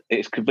when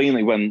it's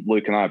conveniently when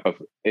Luke and I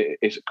both,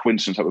 it's a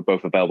coincidence that we're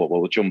both available.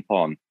 We'll jump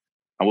on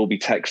and we'll be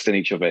texting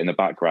each other in the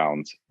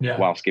background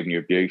whilst giving you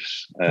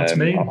abuse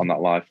on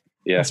that live.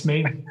 Yeah, that's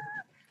mean.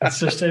 It's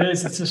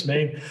just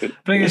mean. But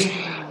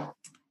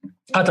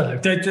I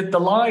don't know. The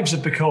lives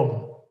have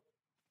become.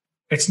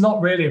 It's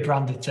not really a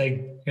branded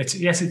thing.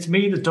 It's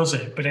me that does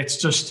it, but it's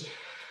just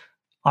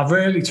I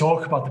rarely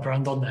talk about the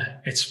brand on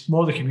there. It's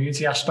more the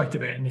community aspect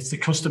of it, and it's the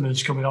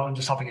customers coming on and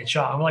just having a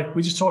chat. I'm like,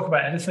 we just talk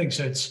about anything.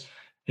 So it's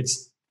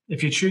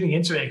if you're tuning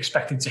into it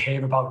expecting to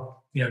hear about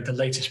the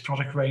latest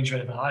product range or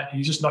anything like that,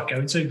 you're just not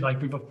going to.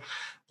 Like what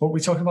were we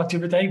talking about the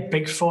other day?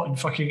 Bigfoot and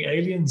fucking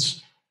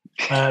aliens.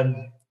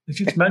 It's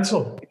just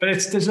mental, but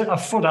there's a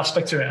fun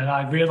aspect to it, and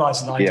I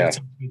realise that I do tend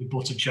to be the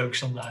butt of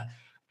jokes on there,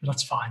 but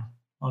that's fine.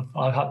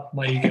 I've had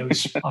my ego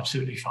is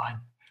absolutely fine.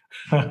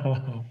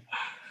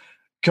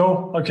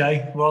 Cool.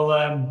 Okay.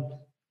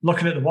 Well,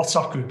 looking at the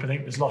WhatsApp group, I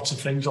think there's lots of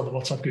things on the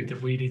WhatsApp group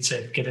that we need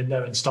to get in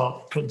there and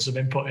start putting some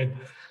input in.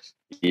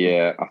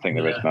 Yeah, I think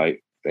there is,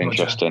 mate.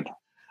 Interesting.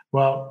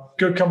 Well,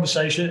 good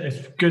conversation.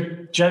 It's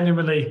good,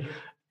 genuinely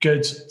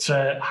good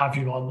to have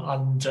you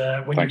on.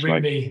 And when you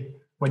ring me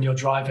when you're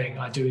driving,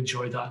 I do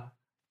enjoy that.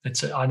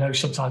 I know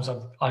sometimes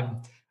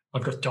I'm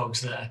I've got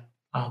dogs there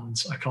and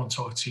I can't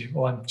talk to you,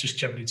 or I'm just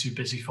generally too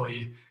busy for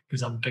you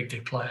because I'm a big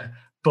dick player.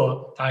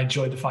 But I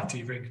enjoy the fact that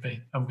you ring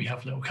me and we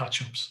have little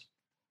catch-ups.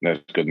 No,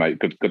 it's good, mate.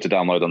 Good to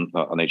download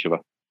on each other.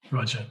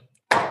 Roger.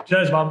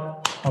 Cheers, man.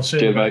 I'll see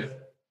you. Cheers, mate.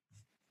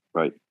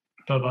 Right.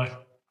 Bye-bye.